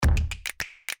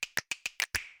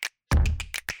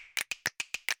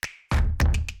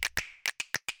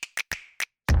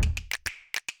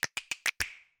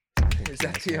Is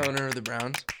that the owner of the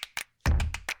Browns?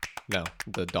 No,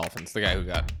 the Dolphins. The guy who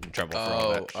got in trouble for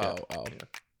all that shit.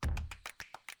 Oh.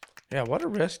 Yeah, what a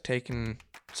risk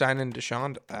signing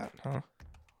Deshaun to that, huh?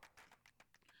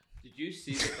 Did you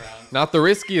see the Browns? Not the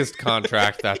riskiest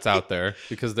contract that's out there,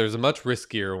 because there's a much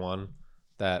riskier one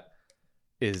that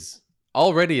is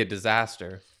already a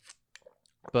disaster.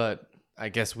 But I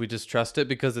guess we just trust it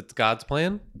because it's God's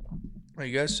plan. I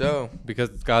guess so. Because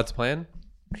it's God's plan.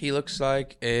 He looks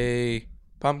like a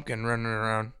pumpkin running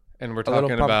around. And we're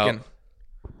talking about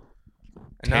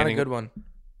and not a good one.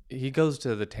 He goes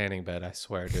to the tanning bed, I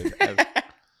swear, dude.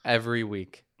 Every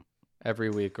week. Every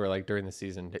week, or like during the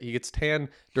season. He gets tan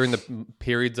during the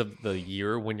periods of the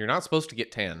year when you're not supposed to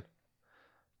get tan.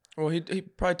 Well, he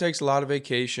probably takes a lot of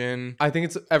vacation. I think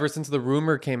it's ever since the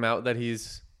rumor came out that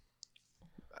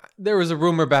there was a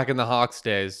rumor back in the Hawks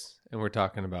days, and we're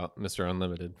talking about Mr.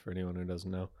 Unlimited for anyone who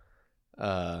doesn't know.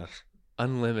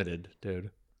 Unlimited,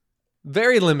 dude.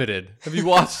 Very limited. Have you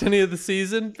watched any of the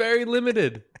season? Very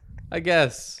limited, I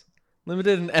guess.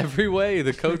 Limited in every way,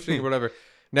 the coaching or whatever.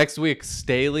 Next week,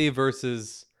 Staley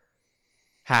versus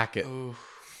Hackett. Ooh.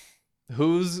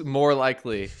 Who's more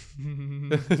likely?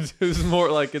 Who's more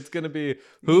like it's going to be?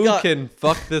 Who can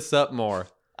fuck this up more?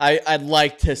 I'd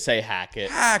like to say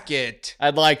Hackett.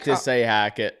 I'd like to say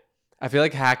Hackett. I feel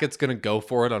like Hackett's going to go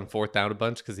for it on fourth down a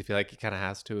bunch because he feel like he kind of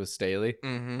has to with Staley.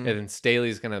 Mm-hmm. And then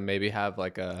Staley's going to maybe have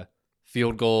like a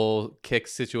field goal kick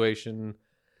situation.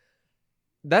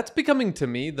 That's becoming, to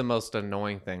me, the most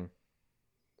annoying thing.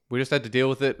 We just had to deal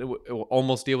with it,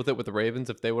 almost deal with it with the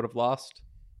Ravens if they would have lost.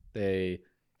 They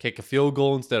kick a field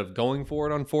goal instead of going for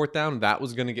it on fourth down. That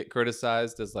was going to get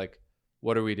criticized as like,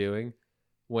 what are we doing?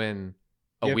 When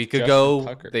a week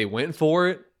ago they went for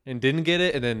it and didn't get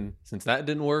it. And then since that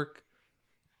didn't work,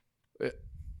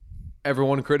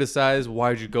 everyone criticized,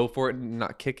 why'd you go for it and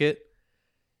not kick it?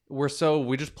 We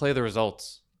just play the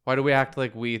results. Why do we act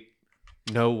like we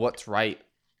know what's right?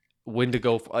 When to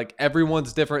go for, like,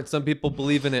 everyone's different. Some people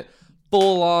believe in it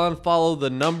full on, follow the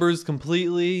numbers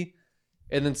completely.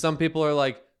 And then some people are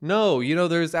like, no,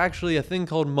 there's actually a thing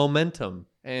called momentum.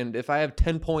 And if I have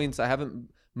 10 points, I haven't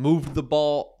moved the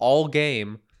ball all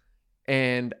game,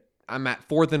 and I'm at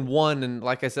 4th and 1. And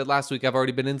like I said last week, I've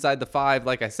already been inside the 5,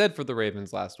 like I said for the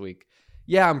Ravens last week.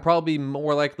 Yeah, I'm probably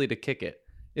more likely to kick it.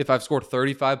 If I've scored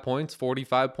 35 points,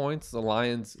 45 points, the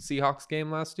Lions-Seahawks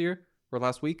game last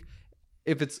week,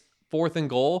 if it's 4th and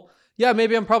goal, yeah,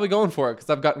 maybe I'm probably going for it because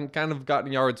I've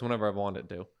gotten yards whenever I've wanted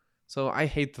to. So I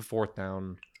hate the 4th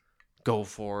down, go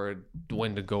for it,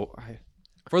 when to go.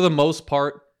 For the most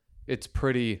part, it's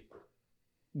pretty,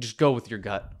 just go with your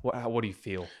gut. What do you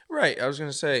feel? Right. I was going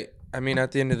to say, I mean,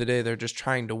 at the end of the day, they're just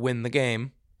trying to win the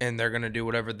game, and they're going to do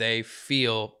whatever they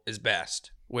feel is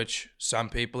best, which some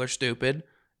people are stupid,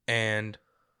 and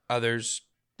others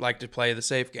like to play the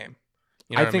safe game.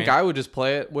 I think I would just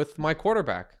play it with my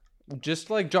quarterback. Just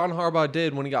like John Harbaugh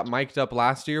did when he got mic'd up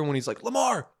last year when he's like,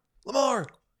 Lamar,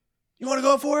 you want to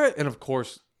go for it? And of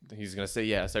course, he's going to say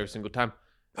yes every single time.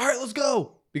 All right, let's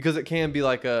go. Because it can be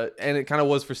like and it kind of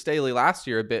was for Staley last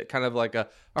year a bit, kind of like all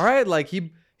right, like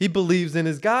he believes in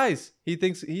his guys. He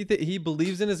thinks he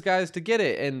believes in his guys to get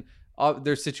it. And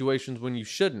there's situations when you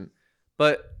shouldn't.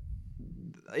 But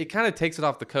it kind of takes it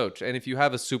off the coach. And if you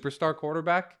have a superstar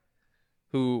quarterback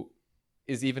who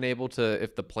is even able to,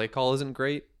 if the play call isn't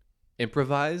great,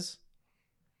 improvise,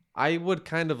 I would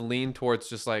kind of lean towards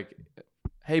just like,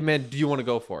 hey man, do you want to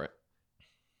go for it?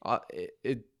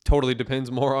 It totally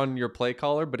depends more on your play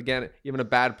caller, but again, even a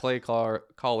bad play caller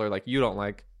like you don't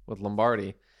like with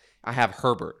Lombardi, I have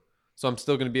Herbert, so I'm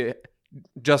still going to be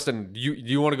Justin. Do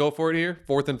you want to go for it here?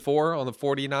 4th and 4 on the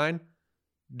 49.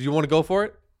 Do you want to go for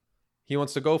it? He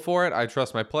wants to go for it. I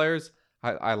trust my players.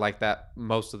 I like that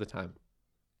most of the time.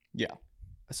 Yeah.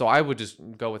 So I would just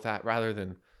go with that rather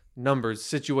than numbers,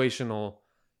 situational.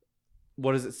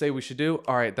 What does it say we should do?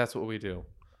 All right, that's what we do.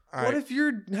 What if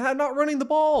you're not running the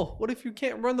ball? What if you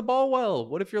can't run the ball well?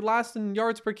 What if you're last in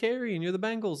yards per carry and you're the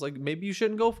Bengals? Like, maybe you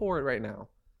shouldn't go for it right now.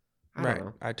 I don't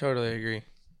know. I totally agree.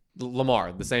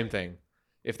 Lamar, the same thing.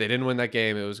 If they didn't win that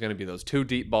game, it was going to be those 2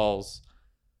 deep balls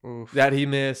that he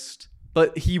missed.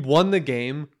 But he won the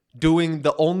game doing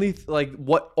the only,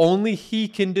 what only he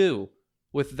can do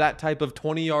with that type of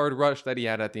 20-yard rush that he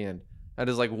had at the end. That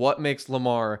is like what makes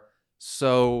Lamar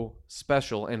so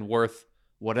special and worth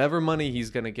whatever money he's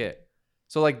going to get.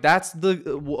 So like that's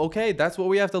that's what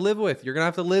we have to live with. You're going to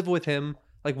have to live with him.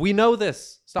 Like, we know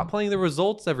this. Stop playing the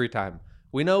results every time.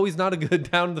 We know he's not a good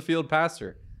down the field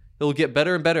passer. He'll get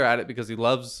better and better at it because he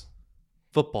loves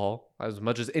football as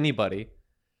much as anybody,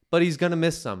 but he's going to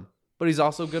miss some. But he's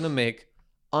also going to make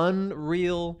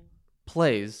unreal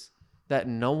plays that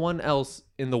no one else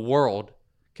in the world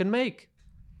can make.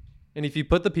 And if you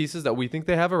put the pieces that we think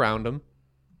they have around them,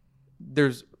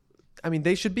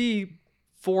 they should be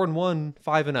 4-1,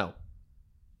 5-0.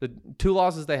 The 2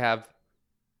 losses they have,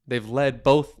 they've led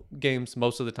both games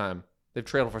most of the time. They've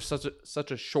trailed for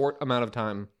such a short amount of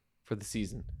time for the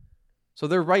season. So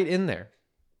they're right in there.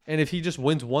 And if he just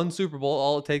wins 1 Super Bowl,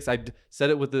 all it takes, I said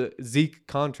it with the Zeke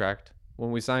contract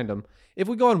when we signed him. If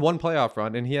we go on 1 playoff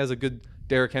run and he has a good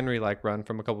Derrick Henry-like run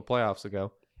from a couple playoffs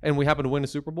ago, and we happen to win a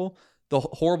Super Bowl, the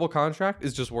horrible contract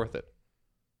is just worth it.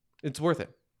 It's worth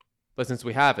it. But since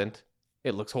we haven't,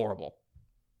 it looks horrible.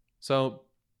 So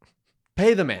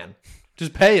pay the man.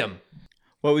 Just pay him.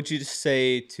 What would you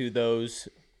say to those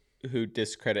who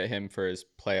discredit him for his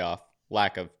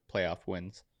lack of playoff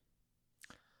wins?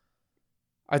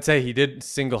 I'd say he did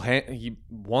he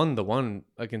won the one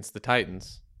against the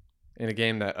Titans in a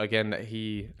game that I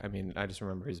just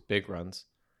remember his big runs.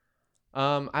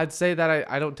 I'd say that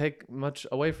I don't take much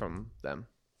away from them.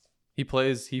 He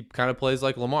kind of plays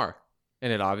like Lamar,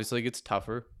 and it obviously gets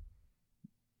tougher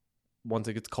once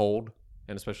it gets cold,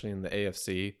 and especially in the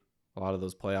AFC. A lot of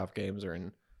those playoff games are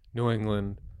in New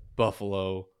England,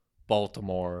 Buffalo,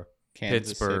 Baltimore,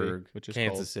 Pittsburgh,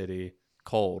 Kansas City,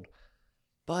 cold.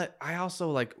 But I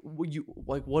also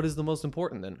what is the most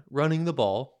important then? Running the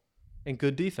ball and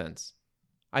good defense.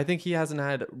 I think he hasn't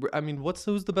had.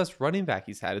 Who's the best running back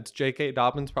he's had? It's J.K.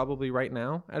 Dobbins probably right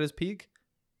now at his peak.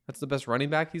 That's the best running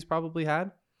back he's probably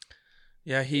had.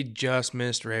 Yeah, he just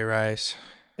missed Ray Rice.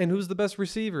 And who's the best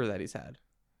receiver that he's had?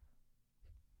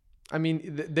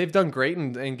 They've done great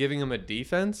in giving him a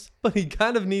defense, but he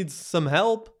kind of needs some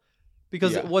help.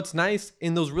 Because what's nice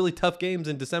in those really tough games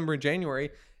in December and January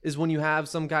is when you have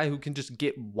some guy who can just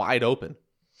get wide open.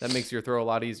 That makes your throw a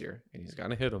lot easier. And he's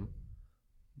going to hit him.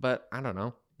 But I don't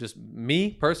know. Just me,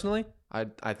 personally,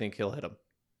 I think he'll hit him.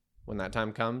 When that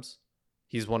time comes,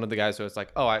 he's one of the guys who it's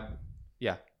like,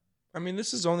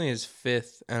 this is only his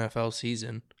 5th NFL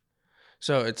season.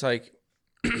 So it's like,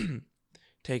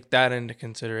 take that into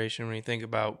consideration when you think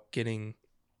about getting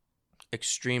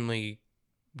extremely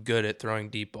good at throwing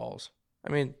deep balls.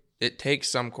 It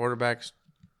takes some quarterbacks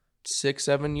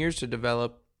 6-7 years to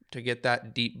develop to get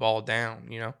that deep ball down,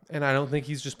 And I don't think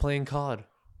he's just playing COD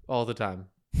all the time.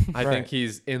 I think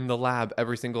he's in the lab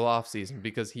every single offseason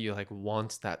because he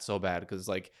wants that so bad. Because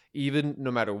even no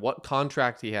matter what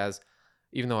contract he has,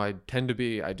 even though I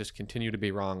just continue to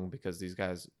be wrong because these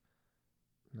guys,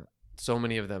 so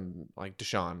many of them, like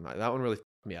Deshaun, that one really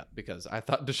fucked me up because I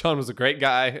thought Deshaun was a great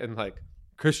guy and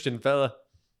Christian fella.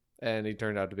 And he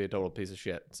turned out to be a total piece of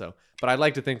shit. So, but I'd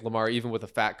like to think Lamar, even with a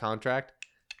fat contract,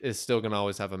 is still going to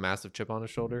always have a massive chip on his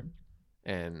shoulder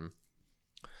and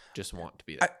just want to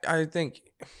be there. I think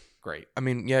great.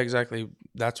 Exactly.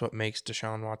 That's what makes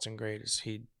Deshaun Watson great is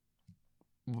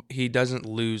he doesn't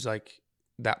lose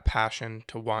that passion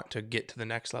to want to get to the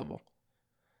next level.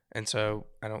 And so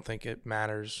I don't think it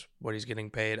matters what he's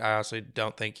getting paid. I also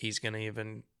don't think he's going to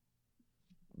even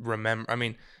remember.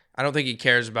 I don't think he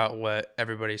cares about what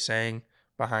everybody's saying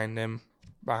behind him,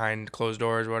 behind closed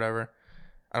doors, whatever.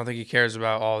 I don't think he cares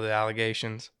about all the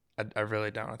allegations. I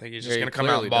really don't. I think he's just going to come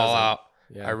out and ball out.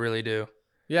 Yeah. I really do.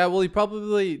 Yeah, well, he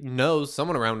probably knows,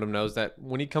 someone around him knows that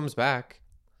when he comes back,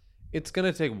 it's going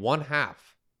to take 1/2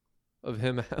 of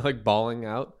him balling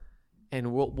out,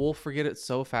 and we'll forget it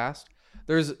so fast.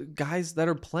 There's guys that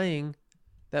are playing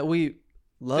that we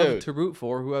love to root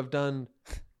for who have done...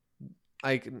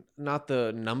 not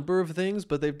the number of things,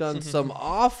 but they've done some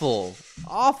awful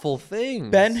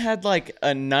things. Ben had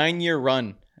a 9-year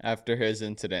run after his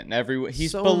incident, and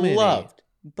he's so beloved.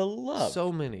 Beloved.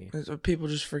 So many. People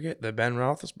just forget that Ben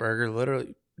Roethlisberger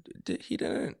literally he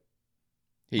didn't.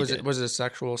 Was it a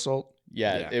sexual assault?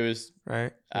 Yeah, it was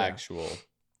right. Actual. Yeah.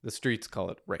 The streets call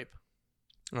it rape.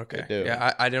 Okay.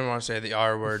 Yeah, I didn't want to say the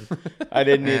R word. I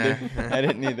didn't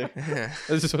either.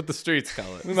 This is what the streets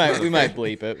call it. We might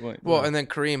bleep it. Well, and then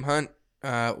Kareem Hunt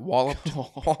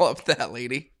walloped that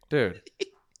lady. Dude.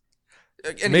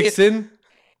 Mixon,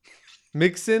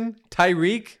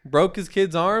 Tyreek broke his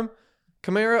kid's arm.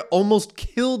 Kamara almost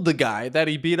killed the guy that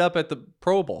he beat up at the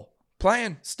Pro Bowl.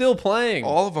 Still playing.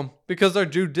 All of them. Because our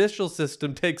judicial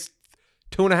system takes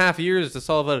 2.5 years to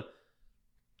solve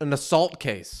an assault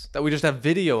case that we just have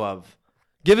video of.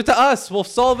 Give it to us. We'll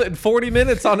solve it in 40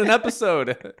 minutes on an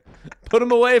episode. Put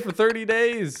him away for 30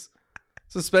 days.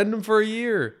 Suspend him for a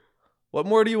year. What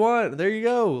more do you want? There you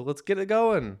go. Let's get it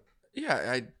going.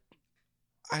 Yeah,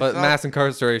 but mass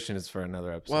incarceration is for another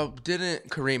episode. Well, didn't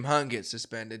Kareem Hunt get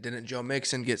suspended? Didn't Joe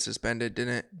Mixon get suspended?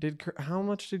 How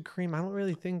much did Kareem? I don't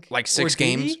really think 6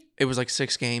 games. It was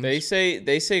 6 games. They say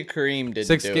Kareem didn't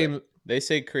 6 do games. it. They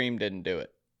say Kareem didn't do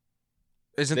it.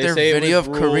 Isn't They there say it video was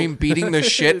of Rhule. Kareem beating the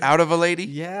shit out of a lady?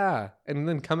 Yeah, and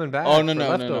then coming back Oh, no, for no,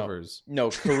 leftovers. No,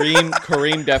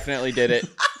 Kareem definitely did it.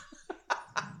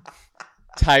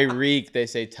 Tyreek, they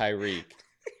say Tyreek.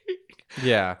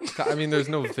 Yeah, I mean, there's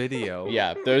no video.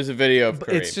 Yeah, there's a video of But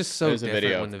Kareem. it's just so There's a different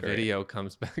video when of the Kareem. video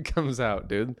comes out,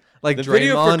 dude. Like The Draymond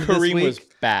video for this Kareem week, was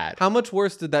bad. How much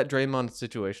worse did that Draymond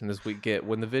situation this week get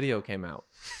when the video came out?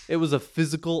 It was a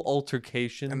physical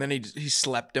altercation, And then he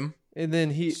slept him. and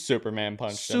then he Superman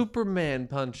punched him. Superman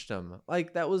punched him.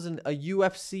 Like that was a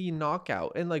UFC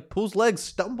knockout, and like Poole's legs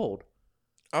stumbled.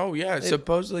 Oh yeah,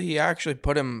 supposedly he actually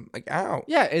put him like out.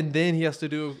 Yeah, and then he has to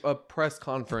do a press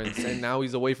conference, and now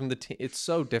he's away from the team. It's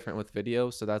so different with video,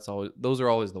 so those are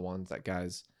always the ones that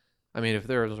guys. I mean, if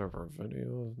there's a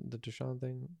video of the Deshaun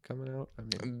thing coming out, I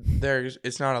mean,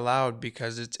 It's not allowed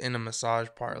because it's in a massage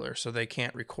parlor, so they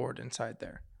can't record inside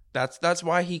there. That's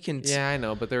why he can. yeah, I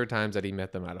know, but there were times that he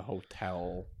met them at a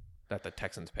hotel that the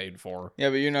Texans paid for. Yeah,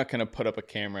 but you're not gonna put up a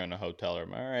camera in a hotel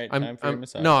room. All right, time for your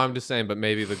massage. No, I'm just saying, but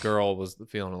maybe the girl was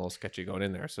feeling a little sketchy going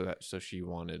in there, so she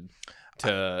wanted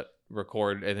to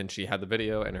record, and then she had the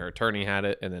video, and her attorney had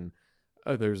it, and then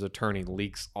there's attorney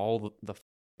leaks all the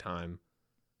time.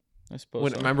 I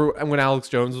suppose. Remember when Alex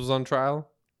Jones was on trial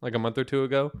like a month or two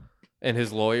ago, and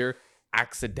his lawyer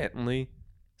accidentally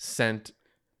sent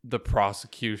the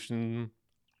prosecution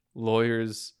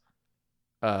lawyers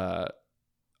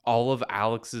all of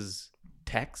Alex's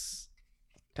text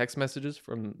messages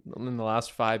from in the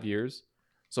last 5 years.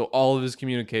 So all of his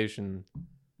communication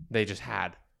they just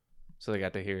had. So they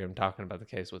got to hear him talking about the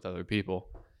case with other people.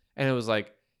 And it was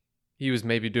like he was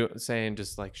maybe saying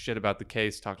just like shit about the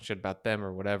case, talking shit about them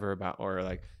or whatever or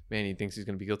like, man, he thinks he's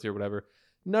going to be guilty or whatever.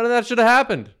 None of that should have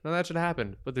happened.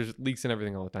 But there's leaks and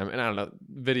everything all the time. And I don't know,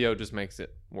 video just makes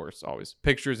it worse always.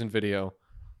 Pictures and video.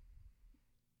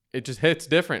 It just hits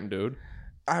different, dude.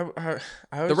 I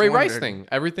The Ray Rice thing.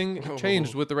 Everything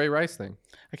changed with the Ray Rice thing.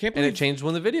 I can't And believe it changed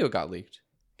when the video got leaked.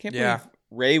 Can't believe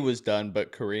Ray was done,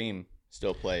 but Kareem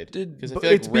still played.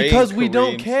 It's because we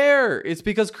don't care. It's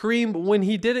because Kareem, when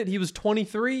he did it, he was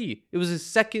 23. It was his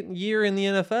second year in the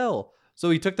NFL. So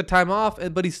he took the time off,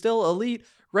 but he's still elite.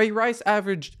 Ray Rice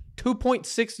averaged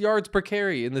 2.6 yards per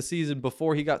carry in the season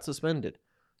before he got suspended.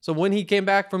 So when he came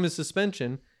back from his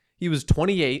suspension, he was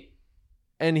 28,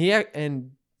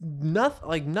 and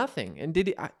nothing. And did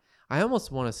he? I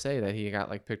almost want to say that he got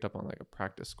like picked up on like a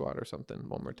practice squad or something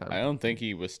one more time. I don't think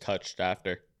he was touched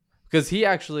after. Because he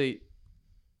actually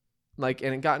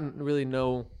and it gotten really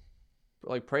no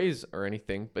like praise or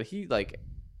anything, but he like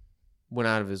went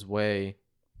out of his way.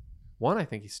 One, I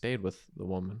think he stayed with the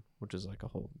woman, which is like a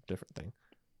whole different thing.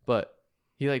 But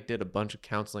he like did a bunch of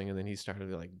counseling, and then he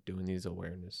started like doing these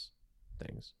awareness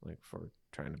things like for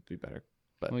trying to be better.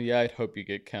 But Well, yeah, I'd hope you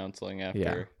get counseling after.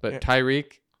 yeah, but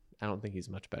Tyreek, I don't think he's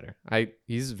much better.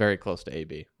 He's very close to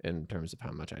AB in terms of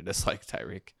how much I dislike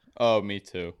Tyreek. Oh, me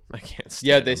too. I can't stand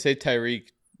Yeah, they him. say Tyreek,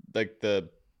 like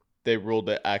they ruled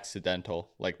it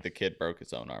accidental, like the kid broke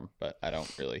his own arm, but I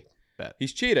don't really Bet.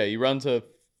 He's cheetah. He runs a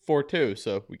 4.2,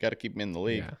 so we got to keep him in the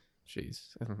league. Yeah,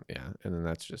 jeez, yeah, and then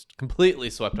that's just completely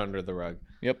swept under the rug.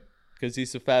 Yep, because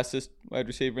he's the fastest wide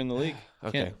receiver in the league.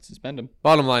 Okay. Can't suspend him.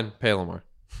 Bottom line, pay Lamar.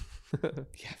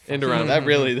 Yeah, End around. that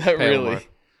really. Pay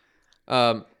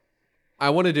Lamar. I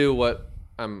want to do what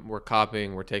we're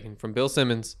copying. We're taking from Bill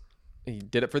Simmons. He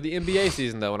did it for the NBA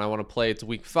season though, and I want to play. It's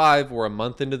week 5. We're a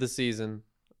month into the season,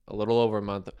 a little over a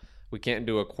month. We can't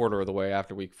do a quarter of the way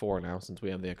after week 4 now since we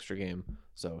have the extra game.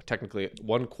 So technically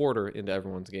 1 quarter into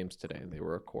everyone's games today, and they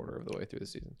were a quarter of the way through the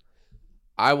season.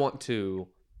 I want to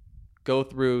go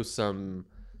through some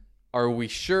are we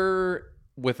sure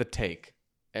with a take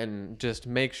and just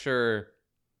make sure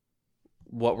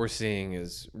what we're seeing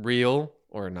is real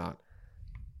or not.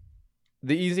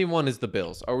 The easy one is the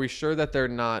Bills. Are we sure that they're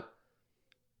not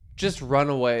just run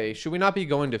away? Should we not be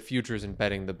going to futures and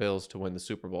betting the Bills to win the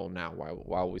Super Bowl now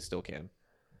while we still can?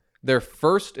 They're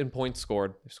first in points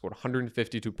scored. They scored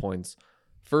 152 points.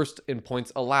 First in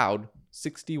points allowed,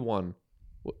 61.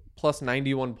 Plus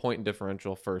 91 point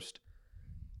differential first.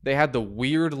 They had the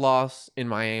weird loss in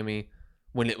Miami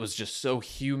when it was just so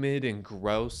humid and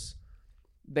gross.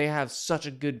 They have such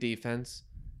a good defense.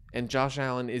 And Josh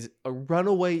Allen is a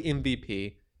runaway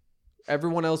MVP.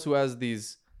 Everyone else who has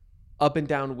these up and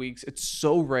down weeks, it's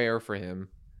so rare for him.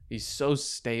 He's so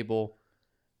stable.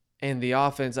 And the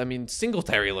offense, I mean,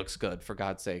 Singletary looks good, for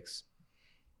God's sakes.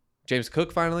 James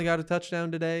Cook finally got a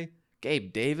touchdown today.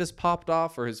 Gabe Davis popped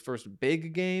off for his first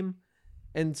big game.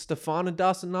 And Stephon and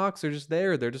Dawson Knox are just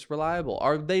there. They're just reliable.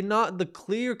 Are they not the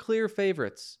clear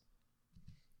favorites?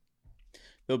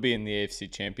 They'll be in the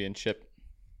AFC Championship.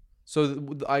 So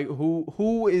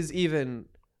who is even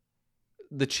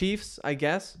the Chiefs? I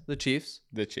guess the Chiefs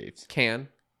The Chiefs. can.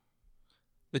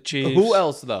 The Chiefs. Who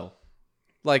else though?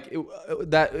 Like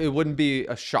it wouldn't be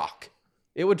a shock.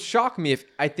 It would shock me if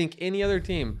I think any other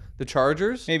team, the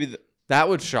Chargers, Maybe that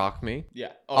would shock me.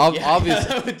 yeah. Obviously,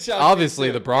 That would shock me obviously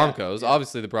too. the Broncos. Yeah.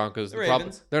 Obviously the Broncos. The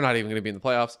Ravens. They're not even going to be in the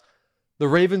playoffs. The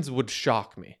Ravens would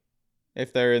shock me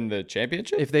If they're in the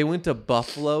championship if they went to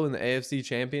Buffalo in the AFC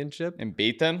Championship and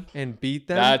beat them, and beat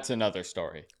them. that's another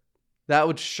story. That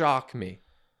would shock me.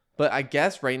 But I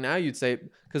guess right now you'd say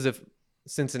because if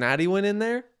Cincinnati went in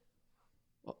there,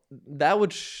 that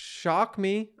would shock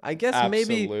me. I guess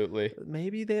Absolutely.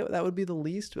 maybe that would be the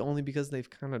least, only because they've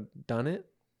kind of done it.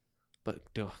 But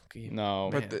No.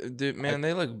 But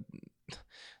they look.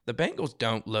 The Bengals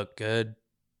don't look good.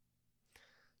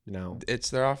 no, It's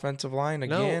their offensive line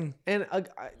again. No. And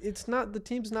it's not, the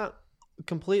team's not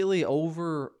completely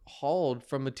overhauled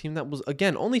from a team that was,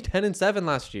 again, only 10-7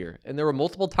 last year. And there were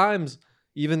multiple times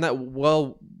even that,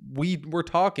 we were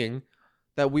talking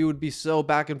that we would be so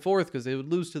back and forth because they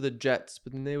would lose to the Jets,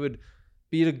 but then they would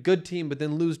beat a good team, but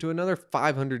then lose to another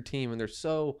 500 team. And they're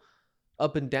so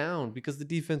up and down because the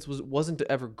defense wasn't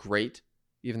ever great,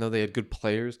 even though they had good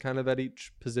players kind of at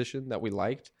each position that we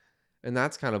liked. And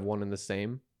that's kind of one and the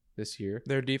same this year.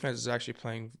 Their defense is actually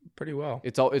playing pretty well.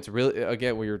 It's really,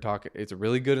 again, we were talking, it's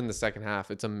really good in the second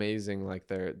half. It's amazing, like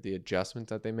the adjustments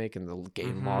that they make and the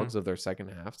game logs of their second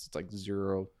halves. It's like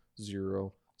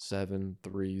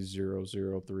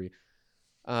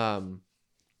 0-0-7-3-0-0-3.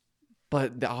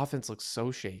 But the offense looks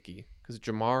so shaky because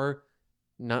Jamar,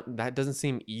 that doesn't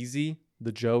seem easy.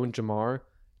 The Joe and Jamar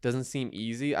doesn't seem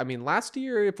easy. I mean, last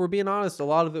year, if we're being honest, a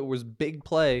lot of it was big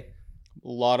play. A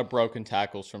lot of broken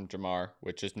tackles from Jamar,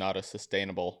 which is not a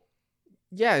sustainable.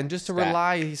 Yeah, and just to Stat.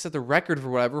 rely, he set the record for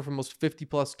whatever for most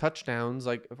 50-plus touchdowns,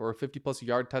 like, or 50-plus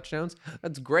yard touchdowns.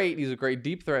 That's great. He's a great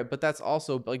deep threat, but that's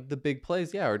also like the big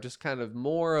plays, are just kind of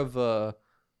more of a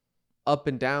up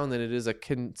and down than it is a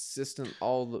consistent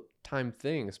all the time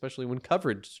thing, especially when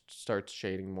coverage starts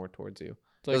shading more towards you.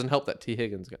 It doesn't help that T.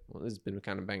 Higgins has been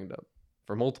kind of banged up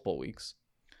for multiple weeks.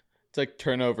 It's like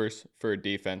turnovers for a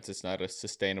defense. It's not a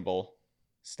sustainable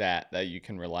stat that you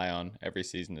can rely on every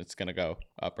season. It's going to go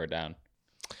up or down.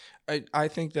 I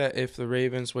think that if the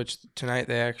Ravens, which tonight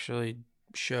they actually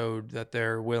showed that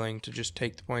they're willing to just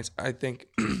take the points, I think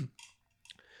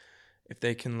if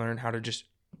they can learn how to just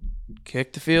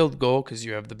kick the field goal, because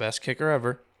you have the best kicker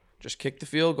ever, just kick the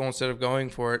field goal instead of going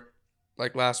for it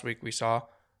like last week we saw,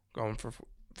 going for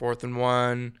 4th and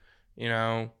 1,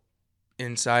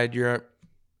 inside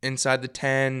the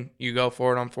 10, you go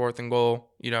for it on 4th and goal,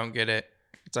 you don't get it.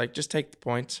 It's like, just take the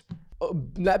points.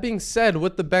 That being said,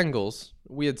 with the Bengals,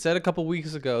 we had said a couple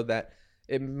weeks ago that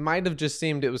it might have just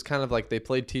seemed it was kind of like they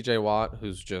played TJ Watt,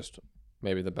 who's just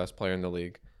maybe the best player in the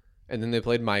league. And then they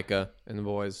played Micah and the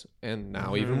boys. And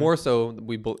now even more so,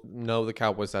 we know the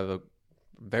Cowboys have a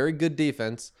very good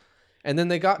defense. And then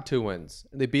they got 2 wins.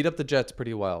 They beat up the Jets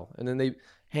pretty well. And then they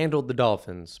handled the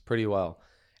Dolphins pretty well.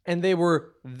 And they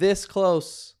were this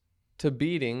close to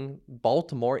beating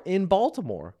Baltimore in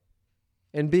Baltimore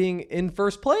and being in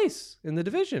first place in the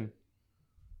division.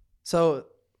 So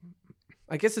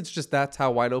I guess it's just that's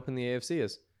how wide open the AFC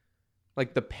is.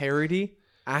 Like the parity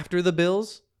after the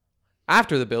Bills,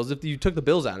 if you took the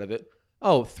Bills out of it,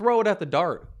 throw it at the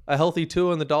dart. A healthy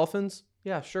Tua and the Dolphins?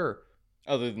 Yeah, sure.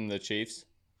 Other than the Chiefs?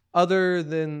 Other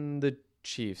than the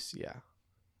Chiefs, yeah.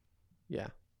 Yeah.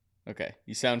 Okay.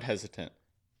 You sound hesitant.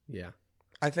 Yeah.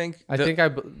 I think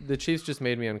the Chiefs just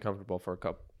made me uncomfortable for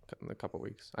a couple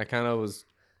weeks. I think I was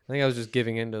just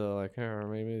giving into the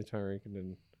maybe Tyreek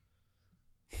didn't.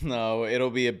 No, it'll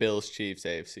be a Bills Chiefs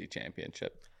AFC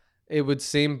championship. It would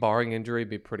seem, barring injury,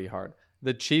 be pretty hard.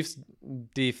 The Chiefs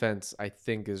defense, I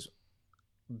think, is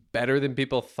better than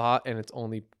people thought, and it's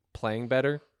only playing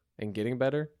better and getting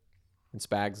better. And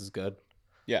Spags is good.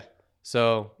 Yeah.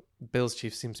 So Bills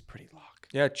Chiefs seems pretty lock.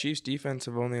 Yeah, Chiefs defense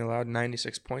have only allowed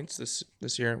 96 points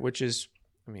this year, which is,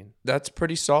 I mean, that's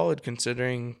pretty solid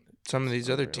considering some of these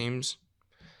other teams.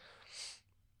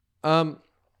 Kind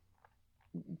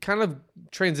of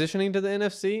transitioning to the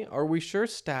NFC, are we sure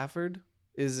Stafford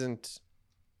isn't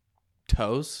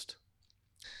toast?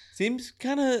 Seems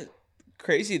kind of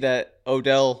crazy that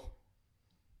Odell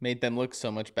made them look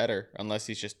so much better, unless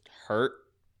he's just hurt.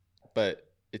 But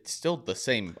it's still the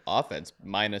same offense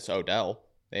minus Odell.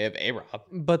 They have A-Rob.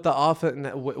 But the offense,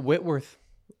 Whitworth,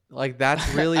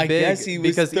 that's really I big. guess he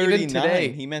was because 39. even today,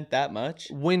 He meant that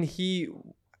much. when he,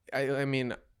 I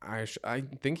mean, I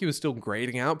think he was still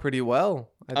grading out pretty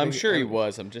well. I'm sure he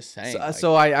was. I'm just saying.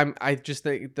 I just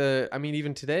think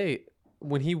even today,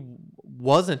 when he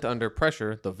wasn't under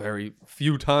pressure, the very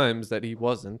few times that he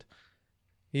wasn't,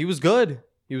 he was good.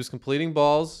 He was completing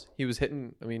balls. He was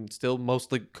hitting, still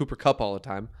mostly Cooper Kupp all the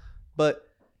time, but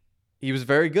he was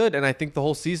very good. And I think the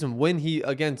whole season, when he,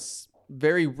 against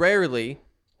very rarely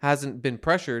hasn't been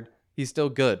pressured, he's still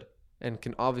good and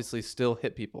can obviously still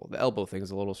hit people. The elbow thing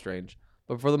is a little strange,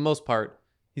 but for the most part,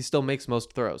 he still makes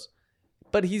most throws.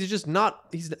 But he's just not,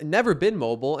 he's never been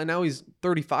mobile, and now he's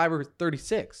 35 or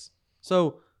 36.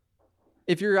 So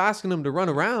if you're asking him to run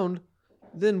around,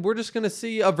 then we're just going to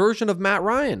see a version of Matt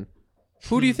Ryan.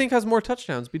 Who do you think has more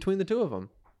touchdowns between the two of them?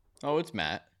 Oh, it's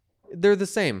Matt. They're the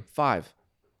same, 5.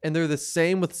 And they're the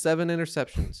same with 7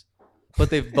 interceptions. But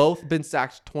they've both been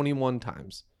sacked 21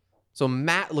 times. So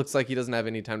Matt looks like he doesn't have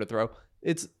any time to throw.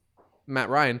 It's Matt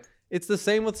Ryan. It's the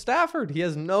same with Stafford. He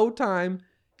has no time.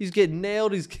 He's getting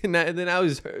nailed. He's getting, and then now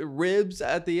his ribs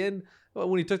at the end.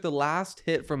 When he took the last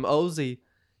hit from Ozzy,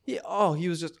 he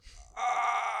was just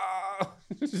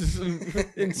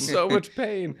in so much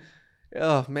pain.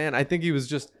 Oh man, I think he was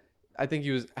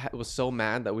so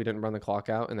mad that we didn't run the clock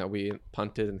out and that we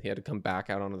punted and he had to come back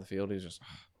out onto the field. He's just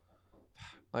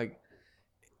like,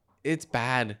 it's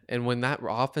bad. And when that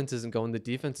offense isn't going, the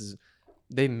defense is,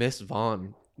 they miss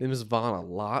Vaughn. They miss Vaughn a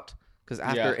lot because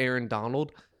after Aaron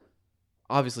Donald,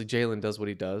 obviously Jalen does what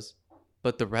he does,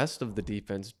 but the rest of the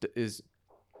defense is,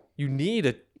 you need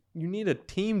a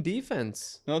team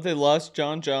defense. No, they lost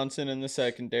John Johnson in the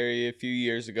secondary a few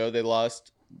years ago. They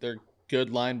lost their good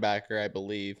linebacker, I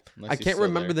believe. I can't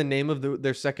remember the name of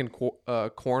their second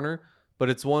corner, but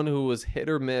it's one who was hit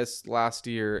or miss last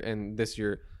year, and this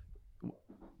year,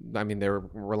 they were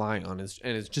relying on it,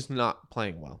 and it's just not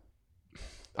playing well.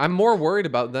 I'm more worried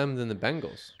about them than the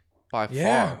Bengals by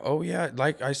far. Oh yeah.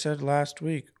 Like I said last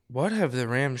week, what have the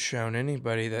Rams shown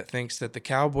anybody that thinks that the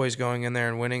Cowboys going in there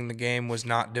and winning the game was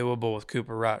not doable with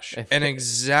Cooper Rush? And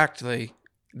exactly,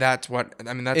 that's what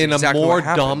that's in exactly a more what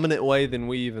happened. dominant way than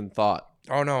we even thought.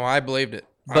 Oh no, I believed it.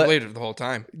 But I believed it the whole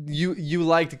time. You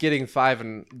liked getting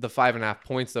 5.5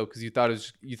 points though, because you thought it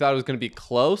was going to be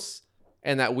close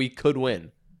and that we could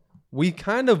win. We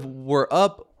kind of were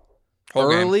up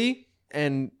early,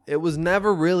 and it was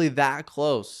never really that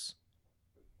close.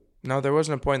 No, there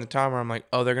wasn't a point in the time where I'm like,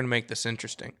 oh, they're going to make this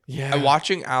interesting. Yeah. And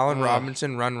watching Allen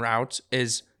Robinson run routes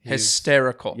is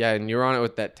hysterical. Yeah, and you're on it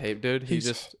with that tape, dude. He's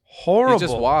just horrible. He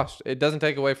just washed. It doesn't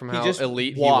take away from how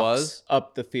elite he was.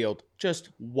 Up the field. Just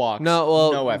walks.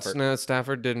 No effort. No,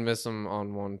 Stafford didn't miss him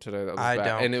on one today. That was I bad.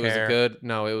 don't And it care. was a good.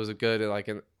 No, it was a good. Like,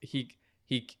 he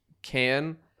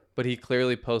can, but he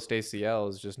clearly post ACL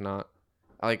is just not.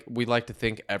 Like, we like to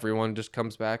think everyone just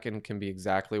comes back and can be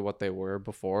exactly what they were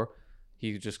before.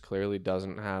 He just clearly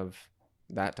doesn't have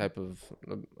that type of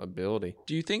ability.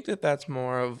 Do you think that that's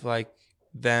more of like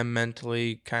them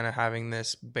mentally kind of having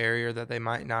this barrier that they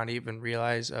might not even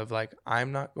realize of like,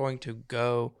 I'm not going to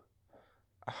go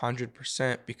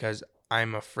 100% because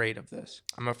I'm afraid of this.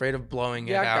 I'm afraid of blowing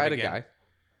it out again.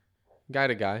 Guy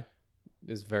to guy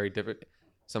is very different.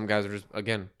 Some guys are just,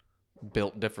 again,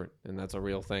 built different, and that's a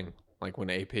real thing. Like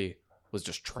when AP was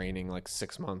just training like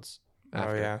 6 months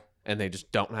after. Oh, yeah. And they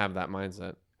just don't have that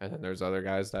mindset. And then there's other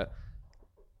guys that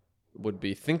would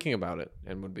be thinking about it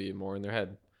and would be more in their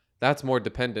head. That's more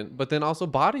dependent. But then also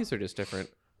bodies are just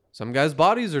different. Some guys'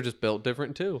 bodies are just built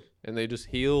different too. And they just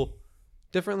heal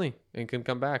differently and can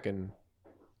come back. And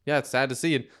yeah, it's sad to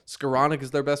see. And Skoranek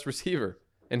is their best receiver.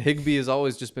 And Higbee has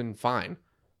always just been fine.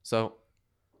 So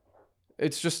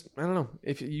it's just, I don't know.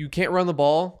 If you can't run the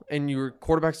ball and your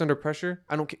quarterback's under pressure,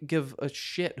 I don't give a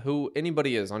shit who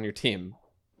anybody is on your team.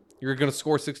 You're going to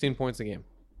score 16 points a game.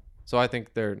 So I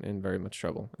think they're in very much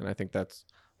trouble. And I think that's...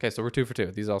 Okay, so we're 2 for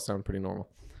 2. These all sound pretty normal.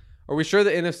 Are we sure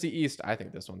the NFC East, I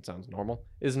think this one sounds normal,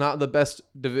 is not the best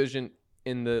division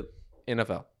in the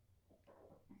NFL?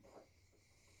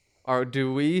 Or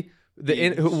do we...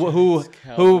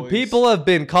 Who people have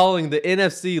been calling the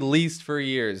NFC least for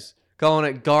years. Calling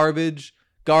it garbage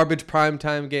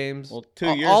primetime games. Well, 2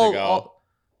 years ago.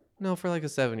 No, for like a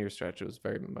 7-year stretch, it was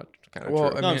very much kind of Well,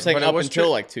 true. No, I'm saying up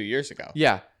until like 2 years ago.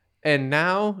 Yeah. And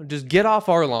now, just get off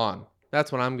our lawn.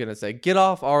 That's what I'm going to say. Get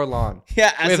off our lawn.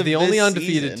 Yeah, we have the only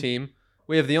undefeated team.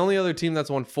 We have the only other team that's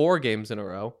won 4 games in a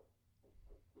row.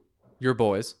 Your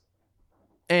boys.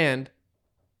 And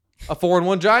a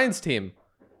 4-1 Giants team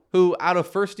who, out of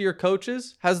first-year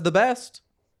coaches, has the best.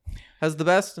 Has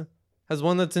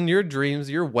one that's in your dreams,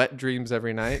 your wet dreams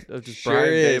every night of just Sure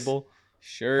Brian is. Dable.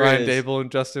 Sure Brian is. Dable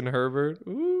and Justin Herbert.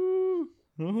 Ooh.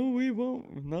 No, we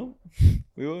won't. No,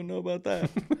 we won't know about that.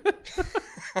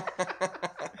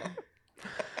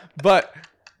 But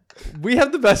we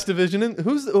have the best division.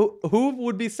 Who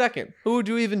would be second? Who would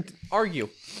you even argue?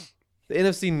 The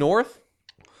NFC North?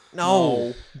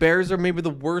 No. Bears are maybe the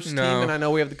worst team, and I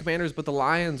know we have the Commanders, but the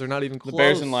Lions are not even close. The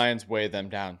Bears and Lions weigh them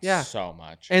down so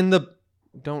much. And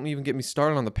don't even get me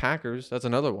started on the Packers. That's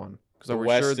another one. Because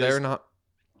we're sure they're not.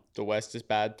 The West is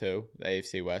bad, too. The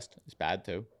AFC West is bad,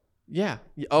 too. Yeah.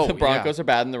 Oh, the Broncos are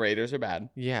bad and the Raiders are bad.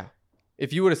 Yeah.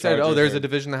 If you would have said, there's a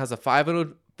division that has a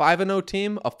 5-0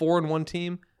 team, a 4-1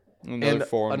 team, another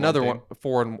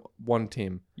 4-1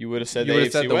 team. You would have said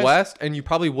the West, and you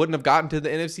probably wouldn't have gotten to the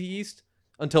NFC East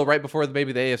until right before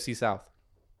maybe the AFC South.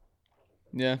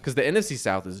 Yeah. Because the NFC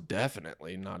South is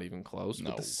definitely not even close. No.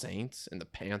 With the Saints and the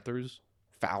Panthers,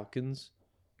 Falcons,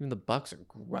 even the Bucks are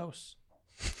gross.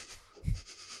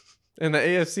 In the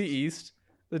AFC East,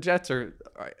 the Jets are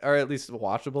at least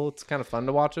watchable. It's kind of fun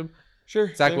to watch them.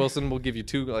 Sure. Zach Wilson will give you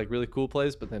 2 really cool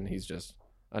plays, but then he's just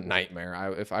a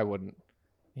nightmare.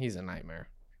 He's a nightmare.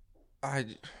 I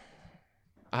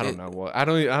don't know I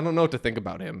don't know what to think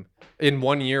about him. In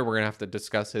 1 year, we're gonna have to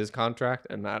discuss his contract,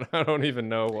 and I don't even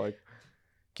know.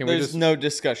 There's no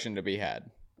discussion to be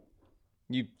had.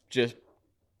 You just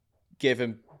give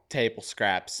him table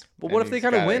scraps. But what if they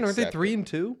kind of win? Aren't they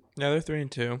 3-2? Yeah, they're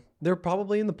 3-2. They're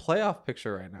probably in the playoff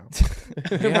picture right now.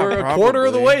 Yeah, we're a quarter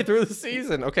of the way through the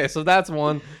season. Okay, so that's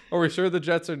one. Are we sure the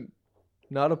Jets are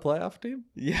not a playoff team?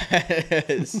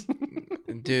 Yes.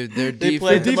 Dude, their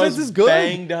defense is good.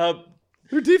 Banged up.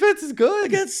 Their defense is good.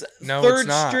 Against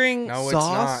third string. No, it's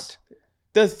not.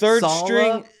 The third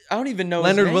string. I don't even know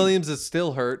Leonard his name. Williams is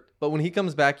still hurt, but when he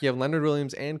comes back, you have Leonard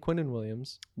Williams and Quinnen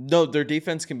Williams. No, their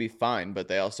defense can be fine, but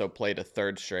they also played a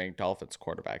third string Dolphins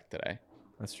quarterback today.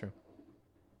 That's true.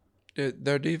 Dude,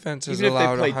 their defense has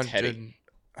allowed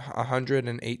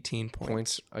 118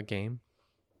 points a game.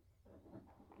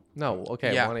 No,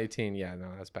 okay, 118. Yeah,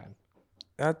 no, that's bad.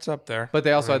 That's up there. But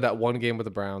they also had that one game with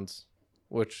the Browns,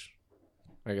 which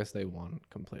I guess they won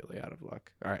completely out of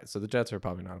luck. All right, so the Jets are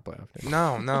probably not a playoff team.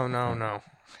 No.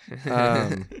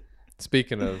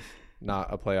 Speaking of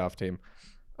not a playoff team,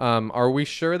 are we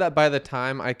sure that by the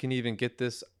time I can even get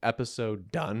this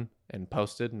episode done and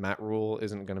posted, Matt Rhule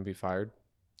isn't going to be fired?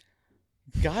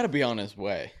 Gotta be on his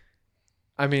way.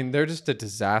 I mean, they're just a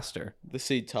disaster. The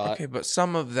seed taught. Okay, but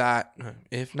some of that,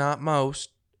 if not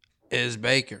most, is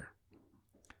Baker.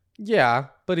 Yeah,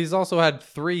 but he's also had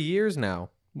 3 years now.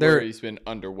 He's been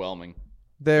underwhelming.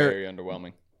 Very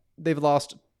underwhelming. They've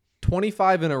lost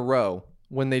 25 in a row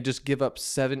when they just give up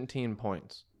 17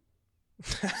 points.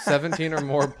 17 or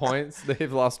more points.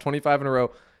 They've lost 25 in a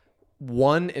row.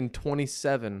 1 in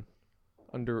 27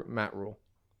 under Matt Rhule.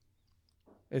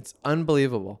 It's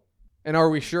unbelievable. And are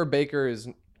we sure Baker is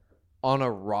on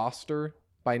a roster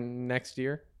by next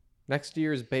year? Next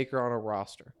year is Baker on a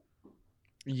roster.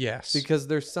 Yes. Because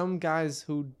there's some guys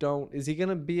who don't. Is he going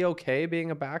to be okay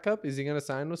being a backup? Is he going to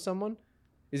sign with someone?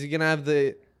 Is he going to have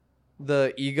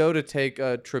the ego to take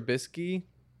a Trubisky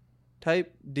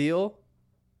type deal?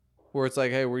 Where it's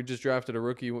like, hey, we just drafted a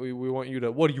rookie. We want you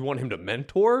to... What, do you want him to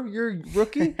mentor your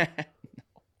rookie?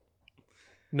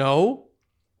 No?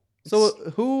 So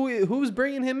who's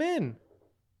bringing him in?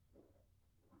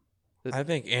 I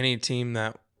think any team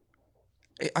that...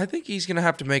 I think he's going to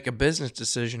have to make a business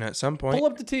decision at some point. Pull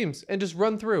up the teams and just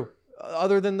run through,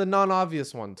 other than the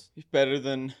non-obvious ones. He's better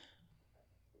than...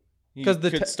 He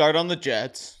could start on the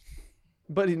Jets.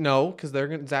 But no, because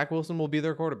Zach Wilson will be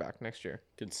their quarterback next year.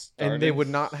 Could start and they would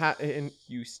not have...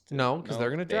 Houston. No, because they're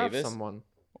going to draft someone.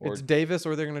 It's Davis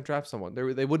or they're going to draft someone.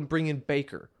 They wouldn't bring in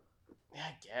Baker. Yeah,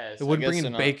 I guess. They wouldn't bring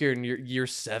in Baker in year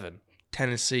 7.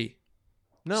 Tennessee.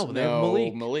 No, they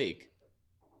have Malik.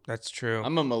 That's true.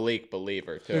 I'm a Malik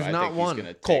believer, too. There's not one. He's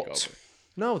going to take over.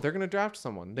 No, they're going to draft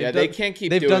someone. They can't keep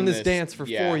They've doing done this dance for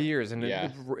 4 years, and yeah.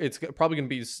 it's probably going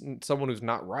to be someone who's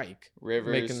not Reich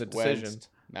Rivers, making the decision. Wentz,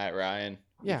 Matt Ryan.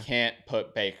 Yeah. You can't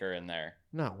put Baker in there.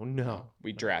 No.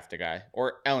 We draft a guy.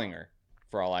 Or Ellinger,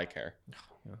 for all I care.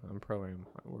 Yeah, I'm pro him.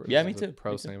 Yeah, me too.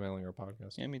 Pro Sam Ellinger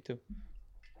podcast. Yeah, me too.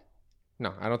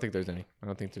 No, I don't think there's any.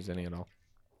 At all.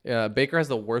 Yeah, Baker has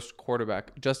the worst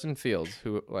quarterback. Justin Fields,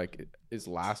 who is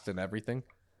last in everything.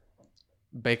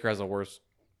 Baker has a worse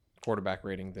quarterback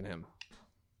rating than him.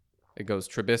 It goes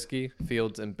Trubisky,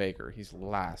 Fields, and Baker. He's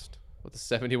last with a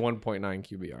 71.9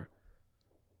 QBR.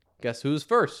 Guess who's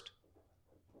first?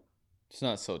 It's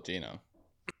not still Geno.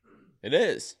 It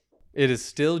is. It is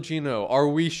still Geno. Are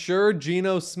we sure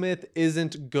Geno Smith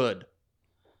isn't good?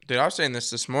 Dude, I was saying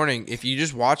this morning. If you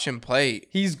just watch him play,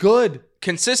 he's good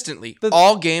consistently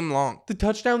all game long. The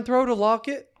touchdown throw to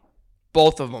Lockett,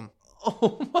 both of them.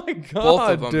 Oh my god, both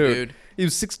of them, dude. He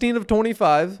was 16 of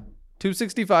 25,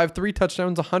 265, 3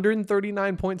 touchdowns,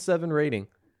 139.7 rating.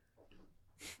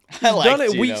 He's done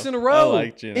it Geno. weeks in a row I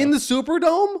like Geno. in the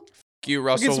Superdome. Cue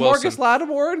Russell Against Wilson. Marcus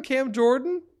Lattimore and Cam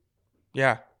Jordan.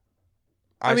 Yeah.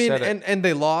 I mean, said it. and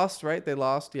they lost, right? They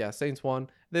lost. Yeah, Saints won.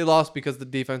 They lost because the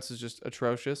defense is just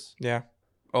atrocious. Yeah.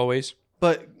 Always.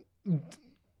 But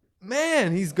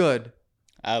man, he's good.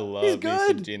 I love He's me some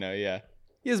good. Geno, yeah.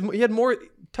 He had more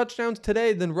touchdowns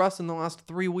today than Russ in the last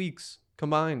 3 weeks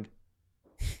combined.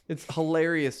 It's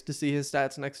hilarious to see his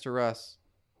stats next to Russ.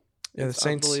 Yeah, It's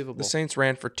unbelievable. The Saints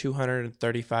ran for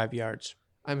 235 yards.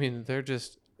 I mean,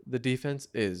 the defense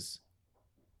it's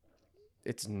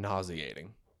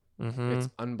nauseating. Mm-hmm. It's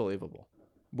unbelievable.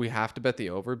 We have to bet the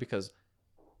over because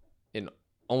in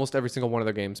almost every single one of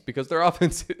their games, because their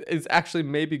offense is actually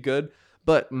maybe good,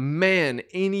 but man,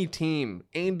 any team,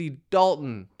 Andy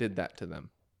Dalton did that to them.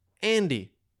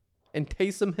 Andy and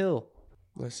Taysom Hill.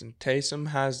 Listen, Taysom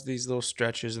has these little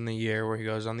stretches in the year where he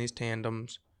goes on these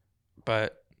tandems,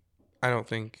 but I don't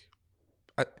think...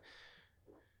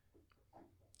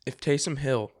 if Taysom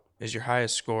Hill is your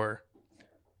highest scorer...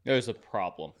 There's a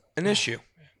problem. An issue.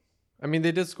 I mean,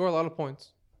 they did score a lot of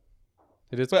points.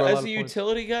 They did But score a lot as of a points.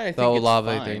 utility guy, I think The it's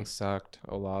Olave fine. thing sucked.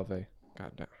 Olave.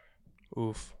 God damn.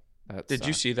 Oof. That Did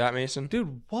you sucked. see that, Mason?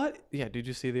 Dude, what? Yeah, did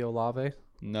you see the Olave?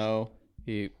 No.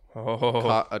 He Oh.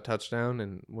 caught a touchdown,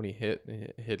 and when he hit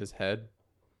his head,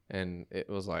 and it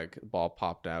was like the ball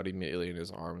popped out immediately, and his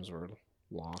arms were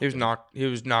locked. He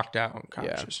was knocked out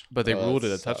unconscious. Yeah, but they Oh, ruled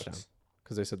that it a sucks. touchdown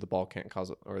because they said the ball can't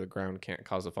cause it, or the ground can't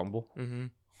cause a fumble. Mm-hmm.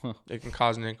 Huh. It can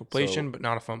cause an incompletion, So- but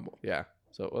not a fumble. Yeah,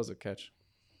 so it was a catch.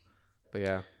 But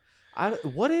yeah,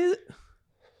 what is?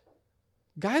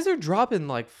 Guys are dropping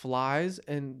like flies,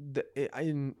 and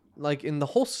in the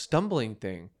whole stumbling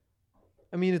thing.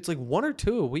 I mean, it's like 1 or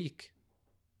 2 a week.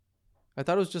 I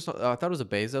thought it was a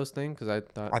Bezos thing because I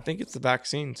thought. I think it's the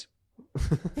vaccines.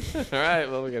 All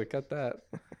right, well, we gotta cut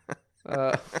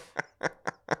that.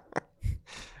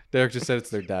 Derek just said it's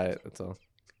their diet. That's all.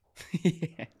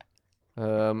 Yeah.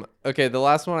 Okay, the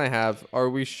last one I have. Are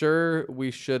we sure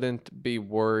we shouldn't be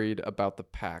worried about the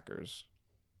Packers?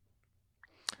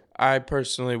 I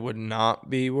personally would not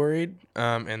be worried,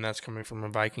 and that's coming from a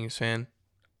Vikings fan.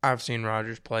 I've seen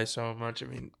Rodgers play so much. I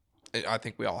mean, I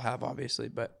think we all have, obviously,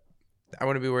 but I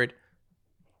wouldn't be worried.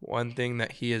 One thing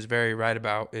that he is very right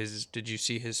about is, did you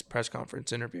see his press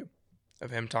conference interview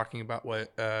of him talking about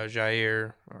what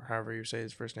Jair, or however you say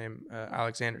his first name,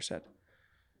 Alexander said?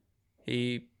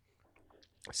 He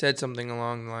said something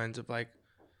along the lines of like,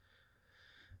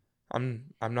 I'm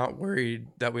not worried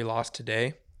that we lost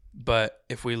today, but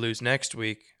if we lose next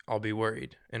week, I'll be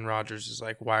worried. And Rodgers is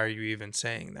like, why are you even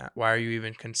saying that? Why are you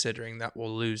even considering that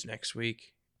we'll lose next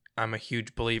week? I'm a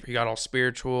huge believer. He got all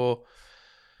spiritual.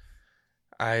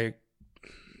 When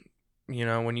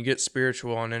you get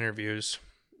spiritual on interviews.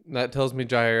 That tells me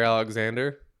Jair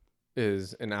Alexander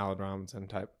is an Allen Robinson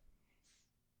type.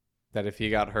 That if he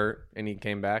got hurt and he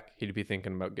came back, he'd be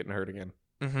thinking about getting hurt again.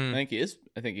 Mm-hmm. I think he is.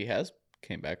 I think he has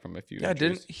came back from a few. Yeah,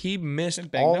 injuries. didn't he missed Been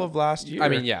banged all up. of last year? I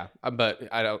mean, yeah, but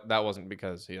I don't. That wasn't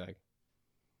because he like.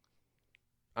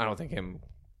 I don't think him.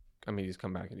 I mean, he's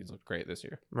come back and he's looked great this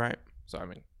year. Right. So I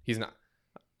mean, he's not.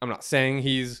 I'm not saying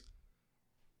he's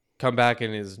come back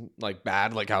and is like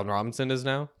bad like Allen Robinson is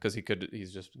now because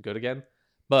he's just good again.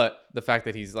 But the fact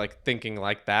that he's like thinking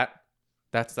like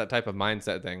that's that type of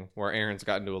mindset thing where Aaron's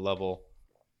gotten to a level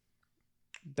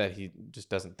that he just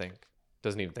doesn't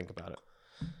even think about it.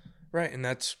 Right, and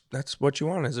that's what you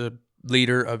want as a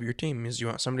leader of your team. Is you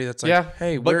want somebody that's like, Yeah,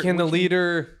 hey, but can the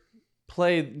leader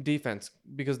play defense?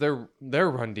 Because their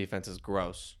run defense is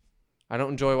gross. I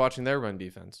don't enjoy watching their run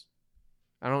defense.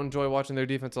 I don't enjoy watching their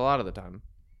defense a lot of the time.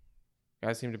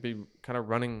 Guys seem to be kind of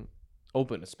running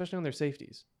open, especially on their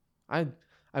safeties. I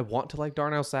want to like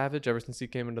Darnell Savage ever since he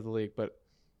came into the league, but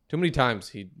too many times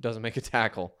he doesn't make a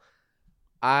tackle.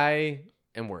 I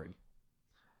am worried.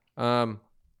 All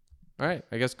right,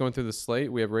 I guess going through the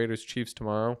slate, we have Raiders Chiefs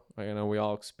tomorrow. I know we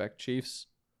all expect Chiefs,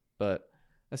 but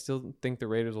I still think the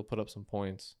Raiders will put up some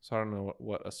points. So I don't know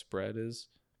what a spread is,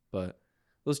 but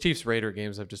those Chiefs Raider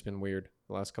games have just been weird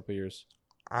the last couple of years.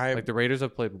 Like the Raiders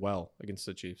have played well against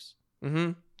the Chiefs.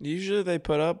 Mm-hmm. Usually they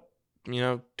put up,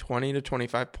 20 to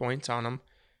 25 points on them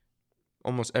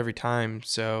almost every time.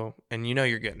 So, and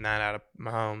you're getting that out of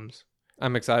Mahomes.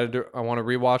 I'm excited. I want to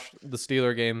rewatch the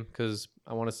Steeler game because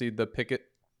I want to see the Pickett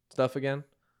stuff again.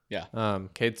 Yeah.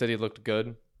 Cade said he looked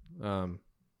good.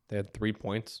 They had 3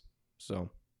 points, so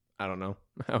I don't know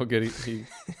how good he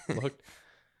looked.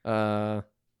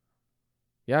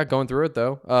 Yeah, going through it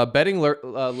though. Betting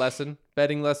lesson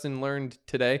learned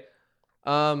today.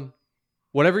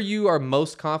 Whatever you are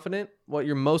most confident, what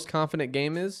your most confident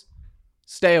game is,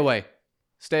 stay away.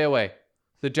 Stay away.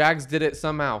 The Jags did it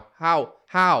somehow. How?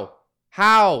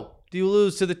 do you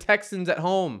lose to the Texans at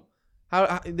home?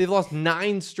 How they've lost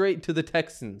 9 straight to the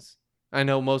Texans. I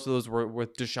know most of those were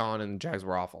with Deshaun and the Jags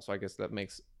were awful, so I guess that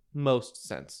makes most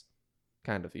sense,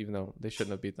 kind of, even though they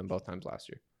shouldn't have beat them both times last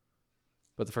year.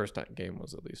 But the first game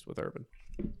was at least with Urban.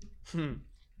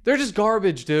 They're just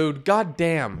garbage, dude. God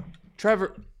damn.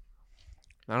 Trevor.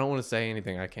 I don't want to say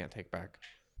anything I can't take back.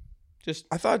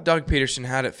 I thought Doug Peterson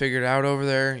had it figured out over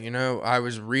there. You know, I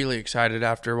was really excited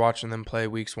after watching them play